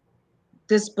that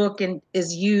this book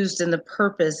is used in the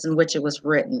purpose in which it was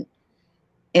written,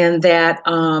 and that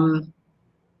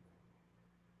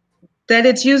that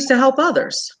it's used to help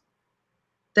others,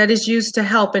 that it's used to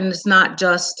help, and it's not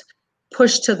just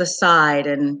pushed to the side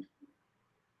and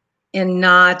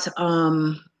not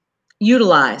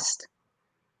utilized,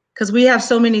 because we have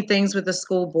so many things with the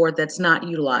school board that's not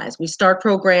utilized. We start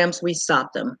programs, we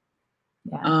stop them.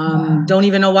 Yeah. Don't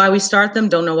even know why we start them,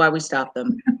 don't know why we stop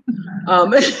them.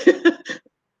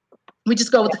 We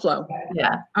just go with the flow.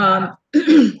 Yeah.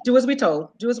 Do as we're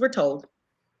told.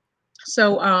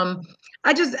 So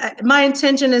my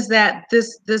intention is that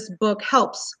this book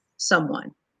helps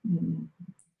someone,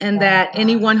 and that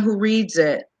anyone who reads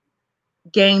it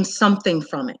gains something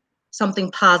from it,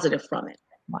 something positive from it.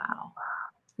 Wow.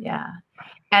 Yeah.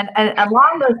 And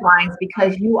along those lines,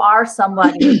 because you are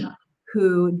somebody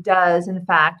who does in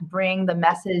fact bring the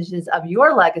messages of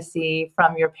your legacy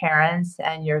from your parents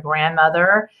and your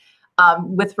grandmother,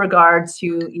 with regard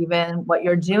to even what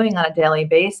you're doing on a daily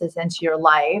basis into your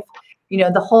life, you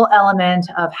know, the whole element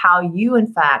of how you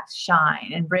in fact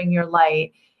shine and bring your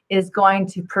light is going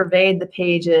to pervade the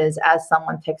pages as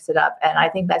someone picks it up. And I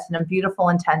think that's a beautiful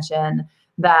intention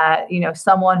that, you know,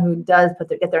 someone who does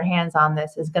get their hands on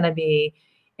this is going to be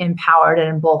empowered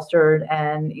and bolstered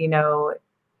and, you know,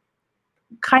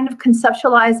 kind of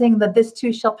conceptualizing that this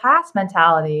too shall pass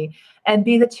mentality and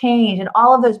be the change and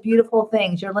all of those beautiful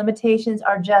things. Your limitations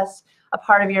are just a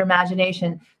part of your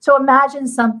imagination. So imagine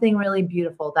something really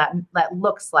beautiful that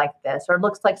looks like this, or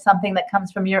looks like something that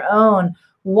comes from your own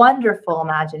wonderful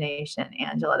imagination,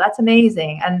 Angela. That's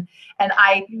amazing. And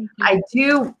I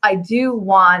do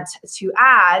want to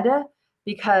add,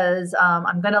 because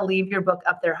I'm going to leave your book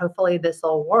up there. Hopefully this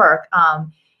will work.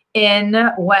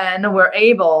 When we're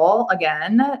able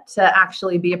again to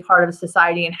actually be a part of a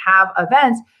society and have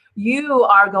events, you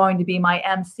are going to be my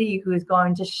MC who is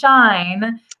going to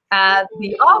shine at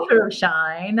the Altar of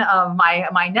Shine of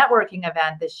my networking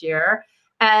event this year.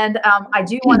 And I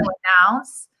do want to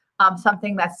announce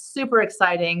something that's super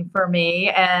exciting for me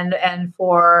and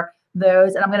for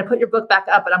those. And I'm going to put your book back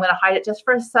up, but I'm going to hide it just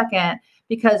for a second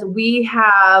because we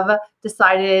have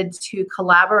decided to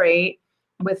collaborate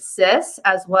with SIS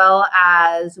as well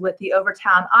as with the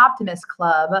Overtown Optimist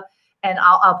Club. And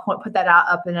I'll put that out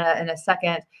up in a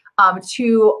second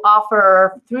to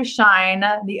offer through Shine,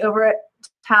 the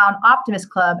Overtown Optimist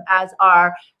Club as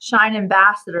our Shine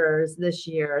ambassadors this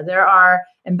year. There are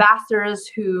ambassadors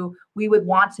who we would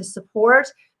want to support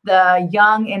the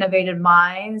young, innovative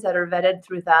minds that are vetted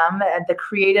through them. The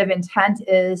creative intent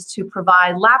is to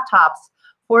provide laptops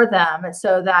for them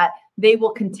so that they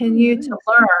will continue to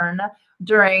learn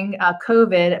during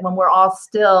COVID when we're all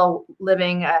still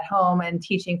living at home and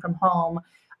teaching from home.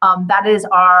 That is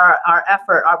our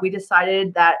effort. We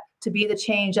decided that to be the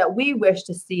change that we wish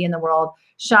to see in the world,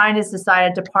 Shine has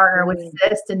decided to partner with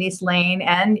SIS, Denise Lane,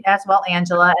 and as well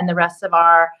Angela and the rest of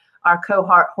our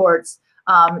cohorts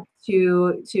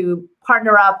to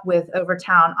partner up with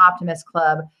Overtown Optimist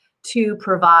Club to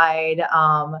provide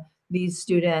these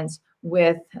students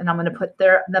with, and I'm going to put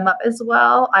them up as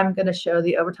well. I'm going to show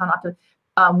the Overtown Optimist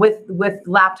with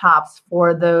laptops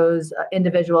for those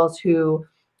individuals who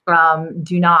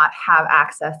do not have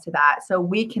access to that. So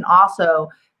we can also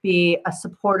be a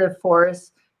supportive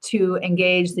force to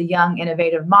engage the young,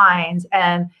 innovative minds.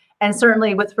 And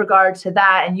certainly with regard to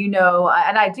that, and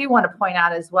and I do want to point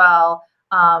out as well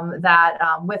that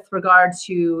with regard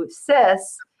to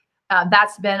SIS,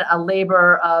 that's been a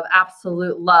labor of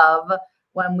absolute love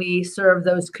when we serve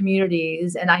those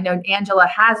communities. And I know Angela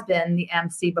has been the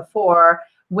MC before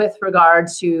with regard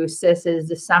to SIS's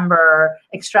December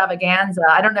extravaganza.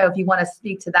 I don't know if you want to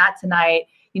speak to that tonight,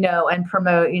 and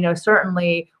promote,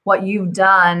 certainly what you've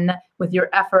done with your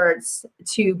efforts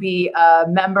to be a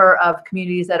member of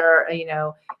communities that are,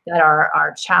 that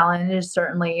are challenged,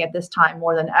 certainly at this time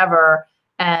more than ever,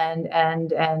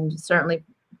 and certainly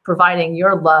providing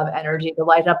your love energy to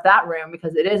light up that room,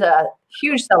 because it is a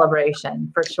huge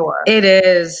celebration for sure. It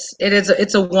is.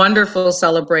 It's a wonderful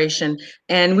celebration.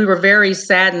 And we were very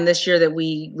saddened this year that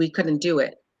we couldn't do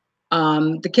it.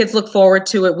 The kids look forward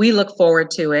to it. We look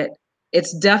forward to it.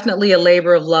 It's definitely a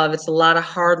labor of love. It's a lot of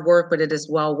hard work, but it is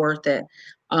well worth it.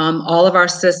 All of our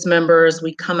SIS members,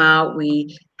 we come out,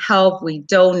 we help, we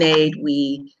donate,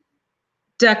 we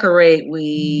decorate,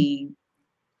 we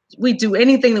do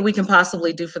anything that we can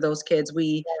possibly do for those kids.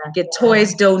 We get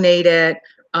toys donated.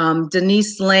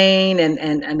 Denise Lane and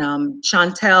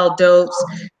Chantel Dopes.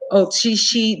 Oh,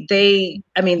 they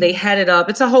head it up.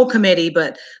 It's a whole committee,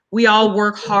 but we all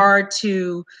work hard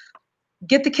to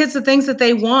get the kids the things that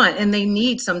they want and they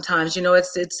need sometimes.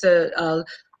 It's a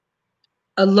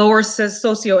lower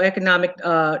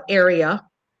socioeconomic area.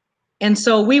 And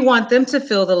so we want them to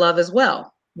feel the love as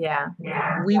well. Yeah.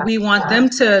 We want them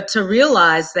to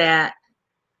realize that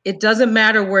it doesn't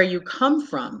matter where you come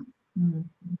from,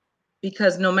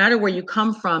 because no matter where you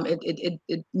come from,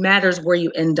 it matters where you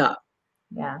end up.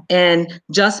 Yeah. And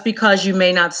just because you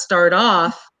may not start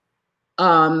off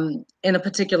in a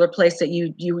particular place that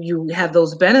you have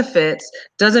those benefits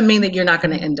doesn't mean that you're not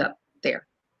going to end up there.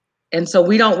 And so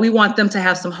we want them to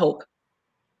have some hope.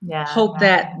 Yeah. Hope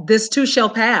that this too shall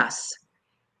pass.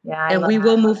 Yeah. And we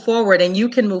will move forward, and you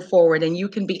can move forward, and you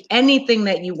can be anything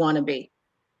that you want to be.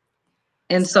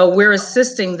 And so we're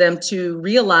assisting them to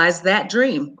realize that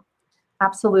dream.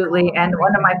 Absolutely. And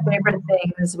one of my favorite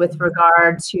things with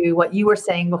regard to what you were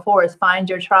saying before is find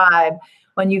your tribe.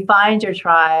 When you find your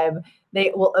tribe,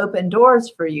 they will open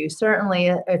doors for you. Certainly,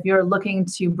 if you're looking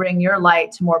to bring your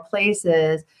light to more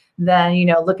places, then,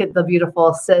 look at the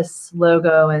beautiful SIS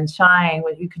logo and Shine,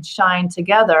 where you could shine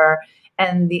together.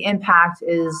 And the impact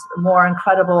is more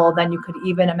incredible than you could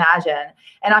even imagine.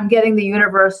 And I'm getting the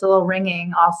universal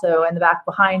ringing also in the back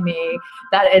behind me.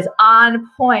 That is on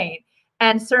point.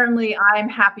 And certainly I'm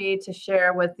happy to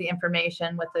share with the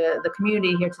information with the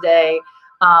community here today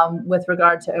with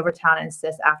regard to Overtown and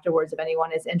SIS afterwards, if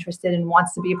anyone is interested and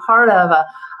wants to be part of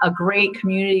a great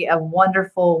community of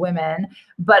wonderful women.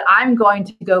 But I'm going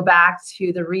to go back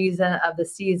to the reason of the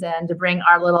season to bring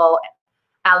our little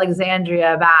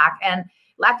Alexandria back. And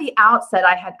at the outset,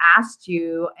 I had asked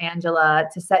you, Angela,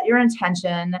 to set your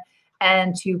intention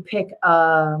and to pick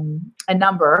a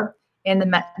number in the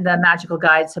Magical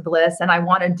Guide to Bliss. And I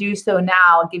want to do so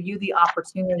now, give you the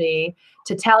opportunity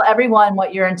to tell everyone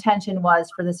what your intention was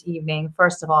for this evening,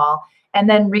 first of all, and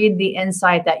then read the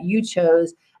insight that you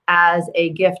chose as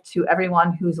a gift to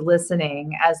everyone who's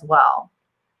listening as well.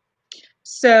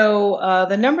 So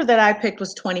the number that I picked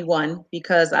was 21,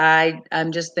 because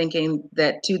I'm just thinking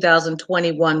that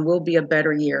 2021 will be a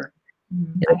better year.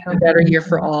 It'll be a better year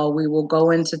for all. We will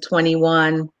go into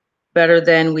 21 better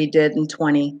than we did in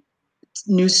 20.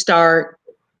 New start.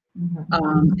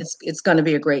 It's going to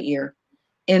be a great year.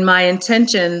 In my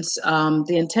intentions,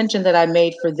 the intention that I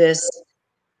made for this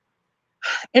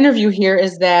interview here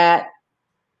is that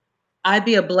I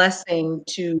be a blessing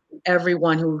to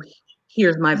everyone who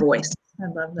hears my voice. I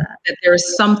love that. That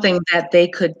there's something that they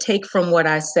could take from what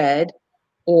I said,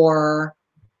 or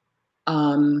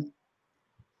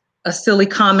a silly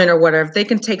comment or whatever. If they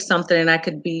can take something and I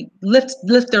could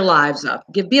lift their lives up,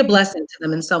 be a blessing to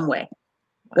them in some way.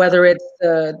 Whether it's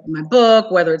my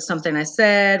book, whether it's something I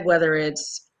said, whether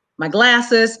it's my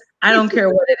glasses, I don't care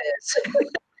what it is.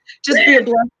 Just be a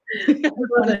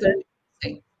blessing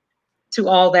to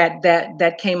all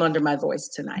that came under my voice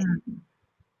tonight.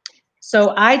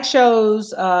 So I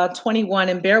chose 21,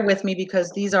 and bear with me because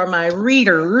these are my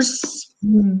readers.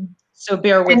 So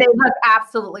bear with me. And they look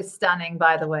absolutely stunning,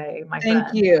 by the way, my friend.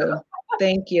 Thank you.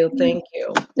 Thank you. Thank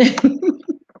you.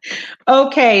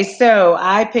 Okay, so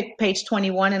I picked page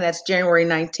 21, and that's January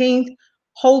 19th.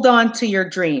 Hold on to your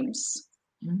dreams.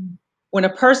 When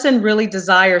a person really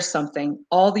desires something,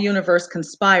 all the universe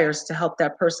conspires to help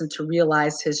that person to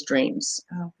realize his dreams.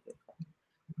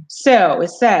 So it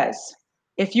says,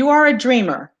 if you are a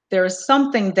dreamer, there is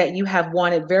something that you have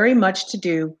wanted very much to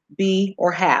do, be,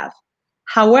 or have.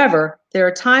 However, there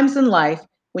are times in life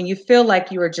when you feel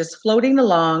like you are just floating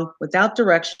along without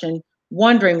direction,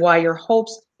 wondering why your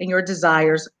hopes and your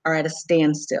desires are at a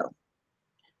standstill.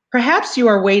 Perhaps you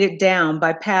are weighted down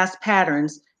by past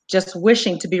patterns, just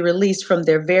wishing to be released from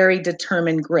their very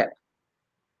determined grip.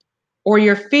 Or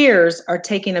your fears are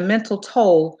taking a mental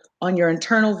toll on your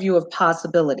internal view of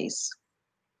possibilities.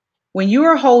 When you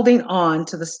are holding on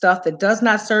to the stuff that does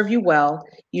not serve you well,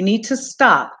 you need to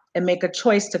stop and make a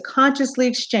choice to consciously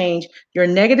exchange your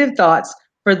negative thoughts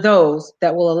for those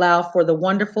that will allow for the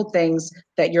wonderful things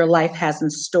that your life has in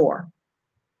store.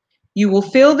 You will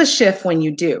feel the shift when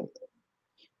you do.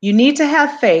 You need to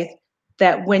have faith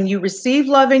that when you receive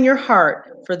love in your heart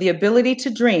for the ability to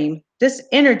dream, this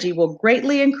energy will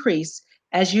greatly increase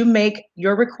as you make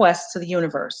your requests to the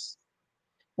universe.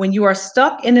 When you are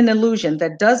stuck in an illusion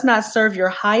that does not serve your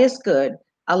highest good,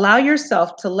 allow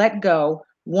yourself to let go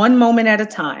one moment at a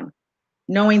time,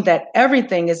 knowing that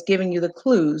everything is giving you the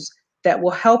clues that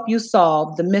will help you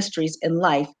solve the mysteries in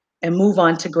life and move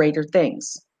on to greater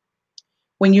things.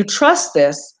 When you trust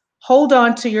this, hold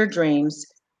on to your dreams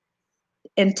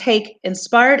and take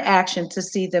inspired action to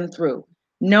see them through,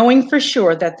 knowing for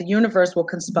sure that the universe will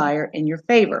conspire in your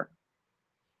favor.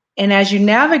 And as you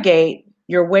navigate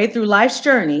your way through life's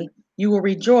journey, you will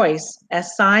rejoice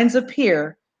as signs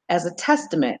appear as a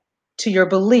testament to your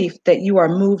belief that you are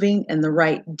moving in the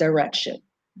right direction.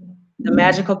 The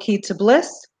magical key to bliss: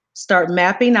 start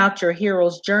mapping out your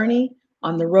hero's journey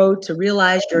on the road to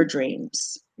realize your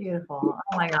dreams. Beautiful.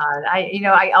 Oh my God.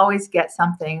 I always get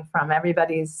something from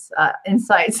everybody's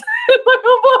insights in my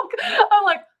book. I'm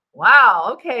like, wow.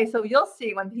 Okay. So you'll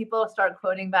see when people start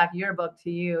quoting back your book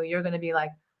to you, you're going to be like,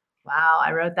 wow,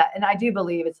 I wrote that. And I do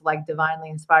believe it's like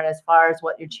divinely inspired as far as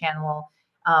what you channel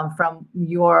from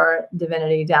your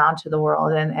divinity down to the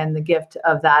world. And the gift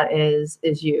of that is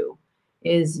your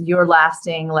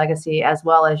lasting legacy, as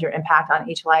well as your impact on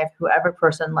each life, whoever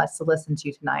person lets to listen to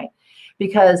you tonight.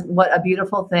 Because what a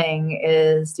beautiful thing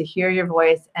is to hear your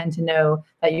voice and to know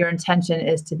that your intention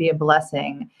is to be a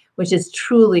blessing, which is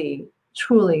truly,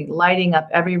 truly lighting up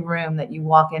every room that you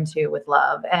walk into with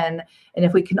love. And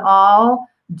if we can all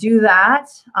do that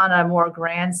on a more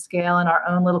grand scale in our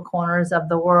own little corners of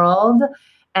the world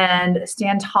and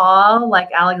stand tall like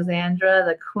Alexandra,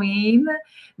 the queen,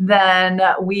 then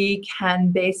we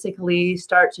can basically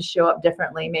start to show up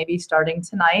differently, maybe starting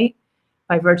tonight,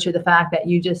 by virtue of the fact that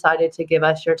you decided to give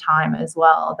us your time as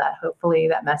well, that hopefully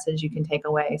that message you can take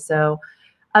away. So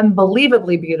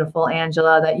unbelievably beautiful,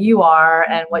 Angela, that you are,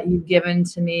 and what you've given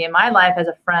to me in my life as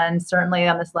a friend, certainly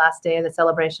on this last day of the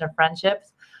celebration of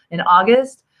friendships in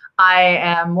August. I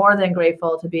am more than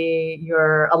grateful to be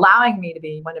allowing me to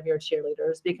be one of your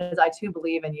cheerleaders, because I too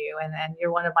believe in you, and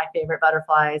you're one of my favorite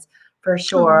butterflies for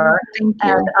sure. Thank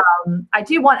you. And I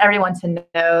do want everyone to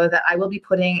know that I will be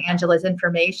putting Angela's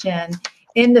information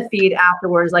in the feed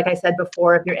afterwards. Like I said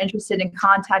before, if you're interested in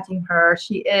contacting her,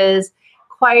 she is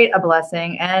quite a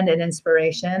blessing and an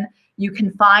inspiration. You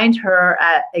can find her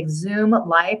at Exum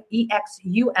Life,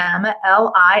 EXUMLIFE,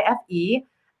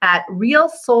 at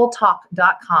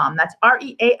realsoultalk.com. That's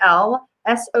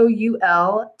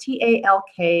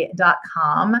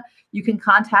REALSOULTALK.com. You can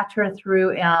contact her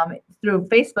through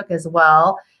Facebook as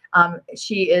well.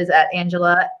 She is at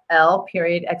Angela L.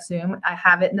 Exum. I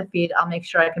have it in the feed. I'll make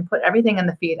sure I can put everything in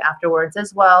the feed afterwards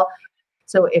as well,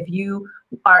 So if you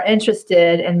are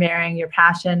interested in marrying your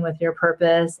passion with your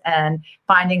purpose and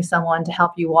finding someone to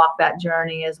help you walk that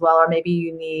journey as well, or maybe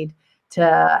you need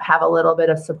to have a little bit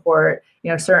of support,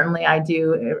 certainly I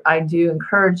do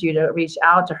encourage you to reach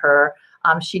out to her.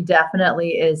 She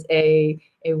definitely is a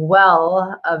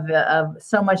well of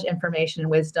so much information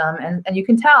and wisdom, and you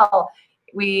can tell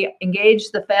we engage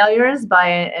the failures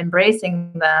by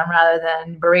embracing them rather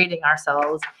than berating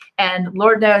ourselves. And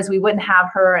Lord knows we wouldn't have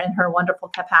her in her wonderful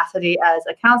capacity as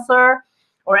a counselor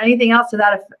or anything else to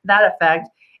that effect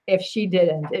if she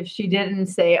didn't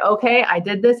say, okay, I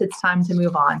did this, it's time to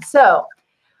move on. So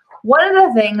one of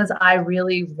the things I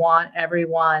really want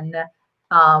everyone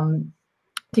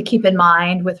to keep in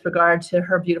mind with regard to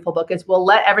her beautiful book is we'll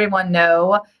let everyone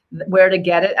know where to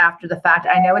get it after the fact.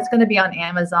 I know it's going to be on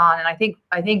Amazon, and I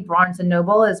think Barnes and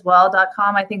Noble as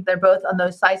well.com. I think they're both on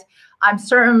those sites. I'm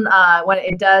certain when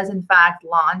it does in fact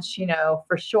launch,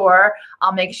 for sure,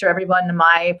 I'll make sure everyone in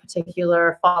my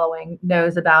particular following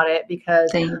knows about it,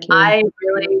 because I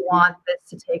really want this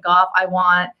to take off. I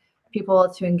want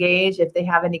people to engage if they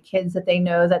have any kids that they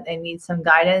know that they need some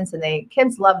guidance, and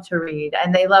kids love to read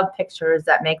and they love pictures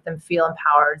that make them feel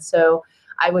empowered. So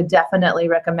I would definitely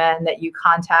recommend that you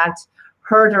contact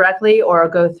her directly or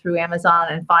go through Amazon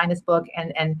and find this book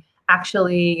and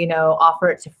actually, offer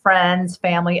it to friends,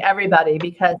 family, everybody,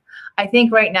 because I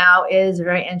think right now is a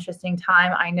very interesting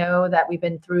time. I know that we've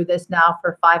been through this now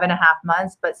for 5.5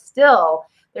 months, but still,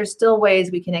 there's still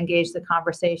ways we can engage the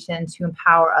conversation to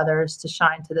empower others to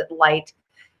shine to the light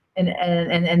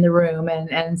in the room,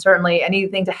 and certainly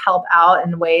anything to help out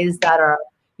in ways that are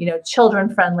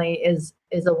children friendly is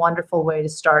a wonderful way to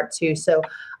start too. So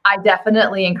I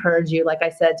definitely encourage you, like I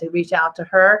said, to reach out to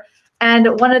her.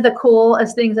 And one of the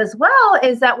coolest things as well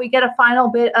is that we get a final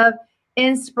bit of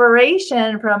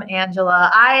inspiration from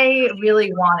Angela. I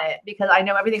really want it because I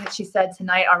know everything that she said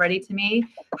tonight already to me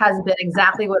has been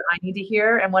exactly what I need to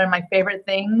hear. And one of my favorite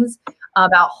things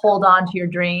about Hold On to Your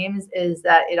Dreams is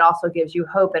that it also gives you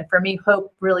hope. And for me,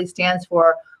 hope really stands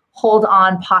for hold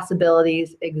on,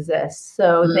 possibilities exist.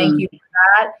 So thank you for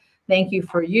that. Thank you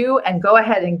for you. And go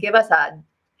ahead and hit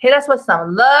us with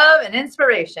some love and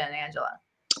inspiration, Angela.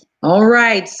 All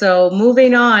right. So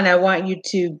moving on, I want you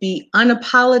to be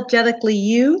unapologetically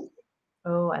you.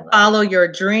 Oh, I love Follow your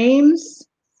dreams.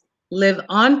 Live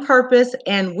on purpose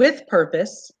and with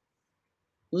purpose.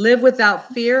 Live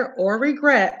without fear or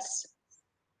regrets.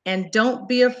 And don't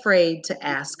be afraid to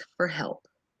ask for help.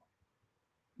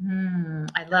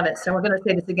 I love it. So we're going to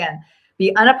say this again.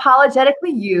 Be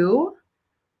unapologetically you.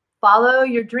 Follow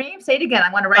your dreams. Say it again.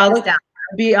 I want to write this down.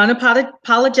 Be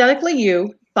unapologetically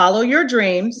you. Follow your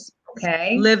dreams.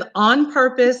 Okay. Live on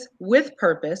purpose with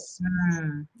purpose.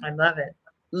 I love it.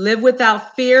 Live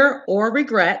without fear or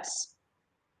regrets.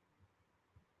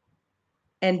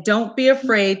 And don't be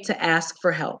afraid to ask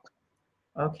for help.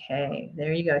 Okay,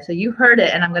 there you go. So you heard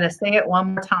it, and I'm going to say it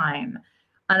one more time.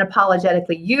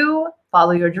 Unapologetically you.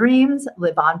 Follow your dreams.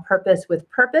 Live on purpose with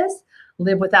purpose.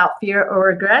 Live without fear or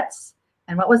regrets.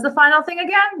 And what was the final thing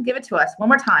again? Give it to us one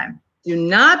more time. Do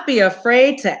not be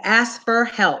afraid to ask for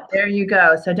help. There you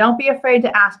go. So don't be afraid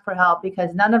to ask for help,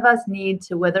 because none of us need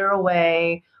to wither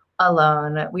away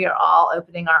alone. We are all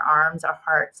opening our arms, our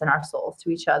hearts, and our souls to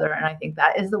each other. And I think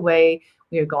that is the way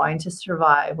we are going to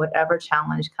survive whatever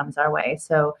challenge comes our way.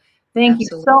 So thank you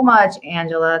so much,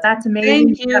 Angela. That's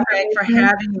amazing. Thank you, Meg, for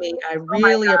having me. I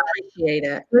really appreciate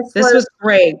it. This was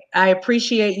great. I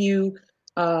appreciate you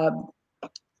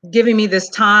giving me this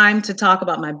time to talk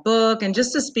about my book and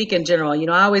just to speak in general.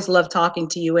 I always love talking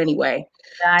to you anyway.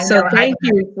 So thank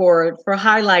you for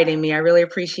highlighting me. I really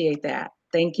appreciate that.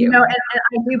 Thank you. And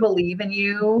I do believe in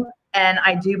you, and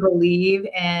I do believe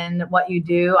in what you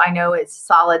do. I know it's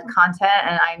solid content,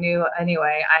 and I knew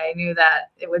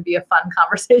that it would be a fun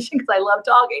conversation because I love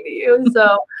talking to you.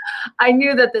 So I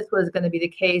knew that this was going to be the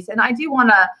case. And I do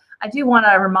want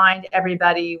to remind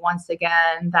everybody once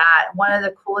again that one of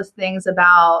the coolest things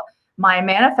about my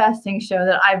manifesting show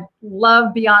that I've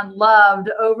loved beyond loved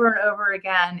over and over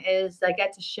again is I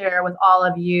get to share with all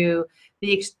of you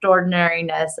the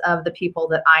extraordinariness of the people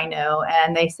that I know.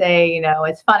 And they say,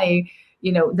 it's funny,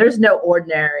 there's no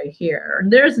ordinary here.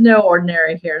 There's no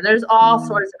ordinary here. There's all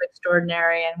sorts of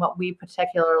extraordinary, and what we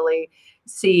particularly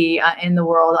see in the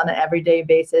world on an everyday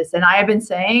basis. And I have been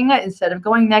saying, instead of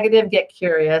going negative, get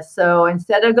curious. So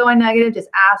instead of going negative, just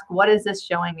ask, what is this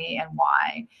showing me and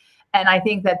why? And I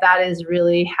think that is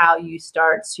really how you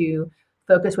start to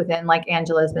focus within, like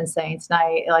Angela has been saying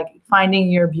tonight, like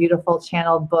finding your beautiful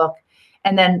channeled book,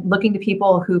 and then looking to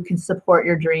people who can support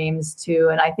your dreams too.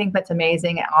 And I think that's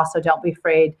amazing. And also don't be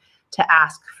afraid to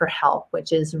ask for help,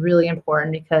 which is really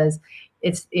important, because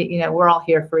we're all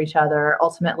here for each other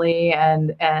ultimately.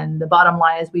 And the bottom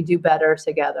line is we do better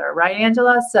together. Right,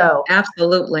 Angela? So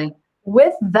absolutely.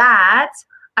 With that,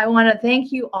 I want to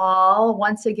thank you all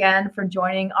once again for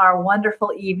joining our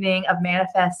wonderful evening of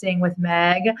Manifesting with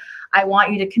Meg. I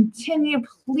want you to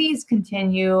please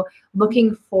continue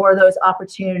looking for those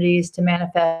opportunities to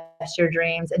manifest your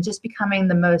dreams and just becoming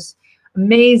the most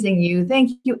amazing you.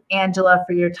 Thank you, Angela,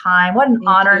 for your time. What an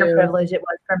honor and a privilege it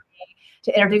was for me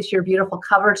to introduce your beautiful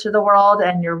cover to the world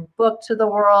and your book to the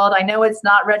world. I know it's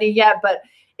not ready yet, but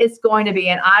it's going to be,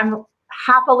 and I'm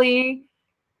happily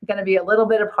going to be a little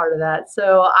bit a part of that.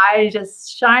 So I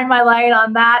just shine my light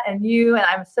on that and you, and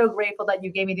I'm so grateful that you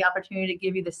gave me the opportunity to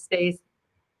give you the space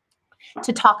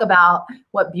to talk about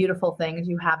what beautiful things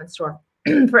you have in store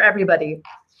for everybody.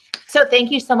 So thank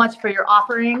you so much for your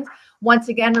offerings. Once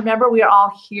again, remember, we are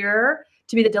all here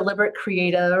to be the deliberate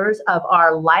creators of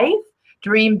our life.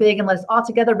 Dream big and let's all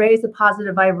together raise the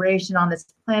positive vibration on this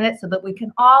planet so that we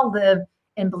can all live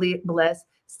in bliss.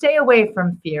 Stay away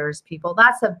from fears, people.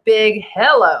 That's a big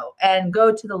hello. And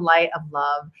go to the light of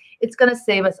love. It's going to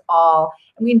save us all.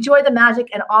 And we enjoy the magic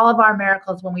and all of our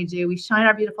miracles when we do. We shine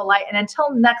our beautiful light. And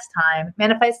until next time,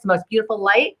 manifest the most beautiful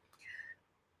light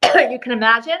you can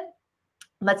imagine.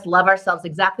 Let's love ourselves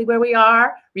exactly where we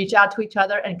are, reach out to each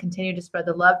other, and continue to spread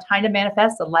the love. Time to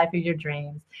manifest the life of your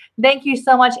dreams. Thank you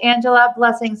so much, Angela.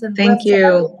 Blessings and thank you.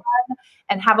 Everyone.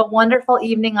 And have a wonderful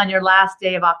evening on your last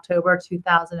day of October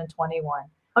 2021.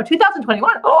 Oh,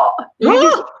 2021. Oh,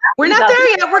 we're not there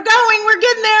yet. We're going. We're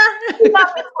getting there.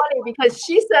 2020, because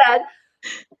she said,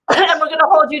 and we're going to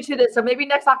hold you to this. So maybe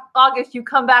next August you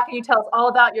come back and you tell us all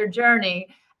about your journey.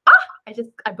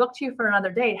 I booked you for another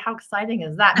date. How exciting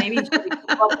is that? Maybe you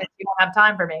don't have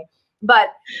time for me. But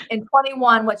in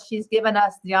 21, what she's given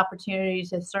us the opportunity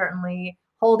to certainly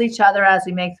hold each other as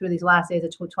we make through these last days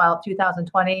of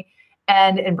 2020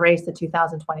 and embrace the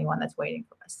 2021 that's waiting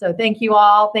for us. So thank you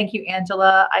all. Thank you,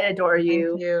 Angela. I adore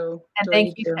you. Thank you. And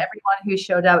thank you to everyone who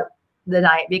showed up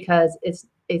tonight, because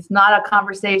it's not a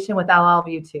conversation without all of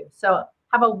you too. So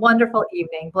have a wonderful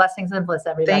evening. Blessings and bliss,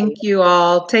 everybody. Thank you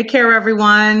all. Take care,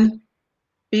 everyone.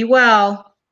 Be well.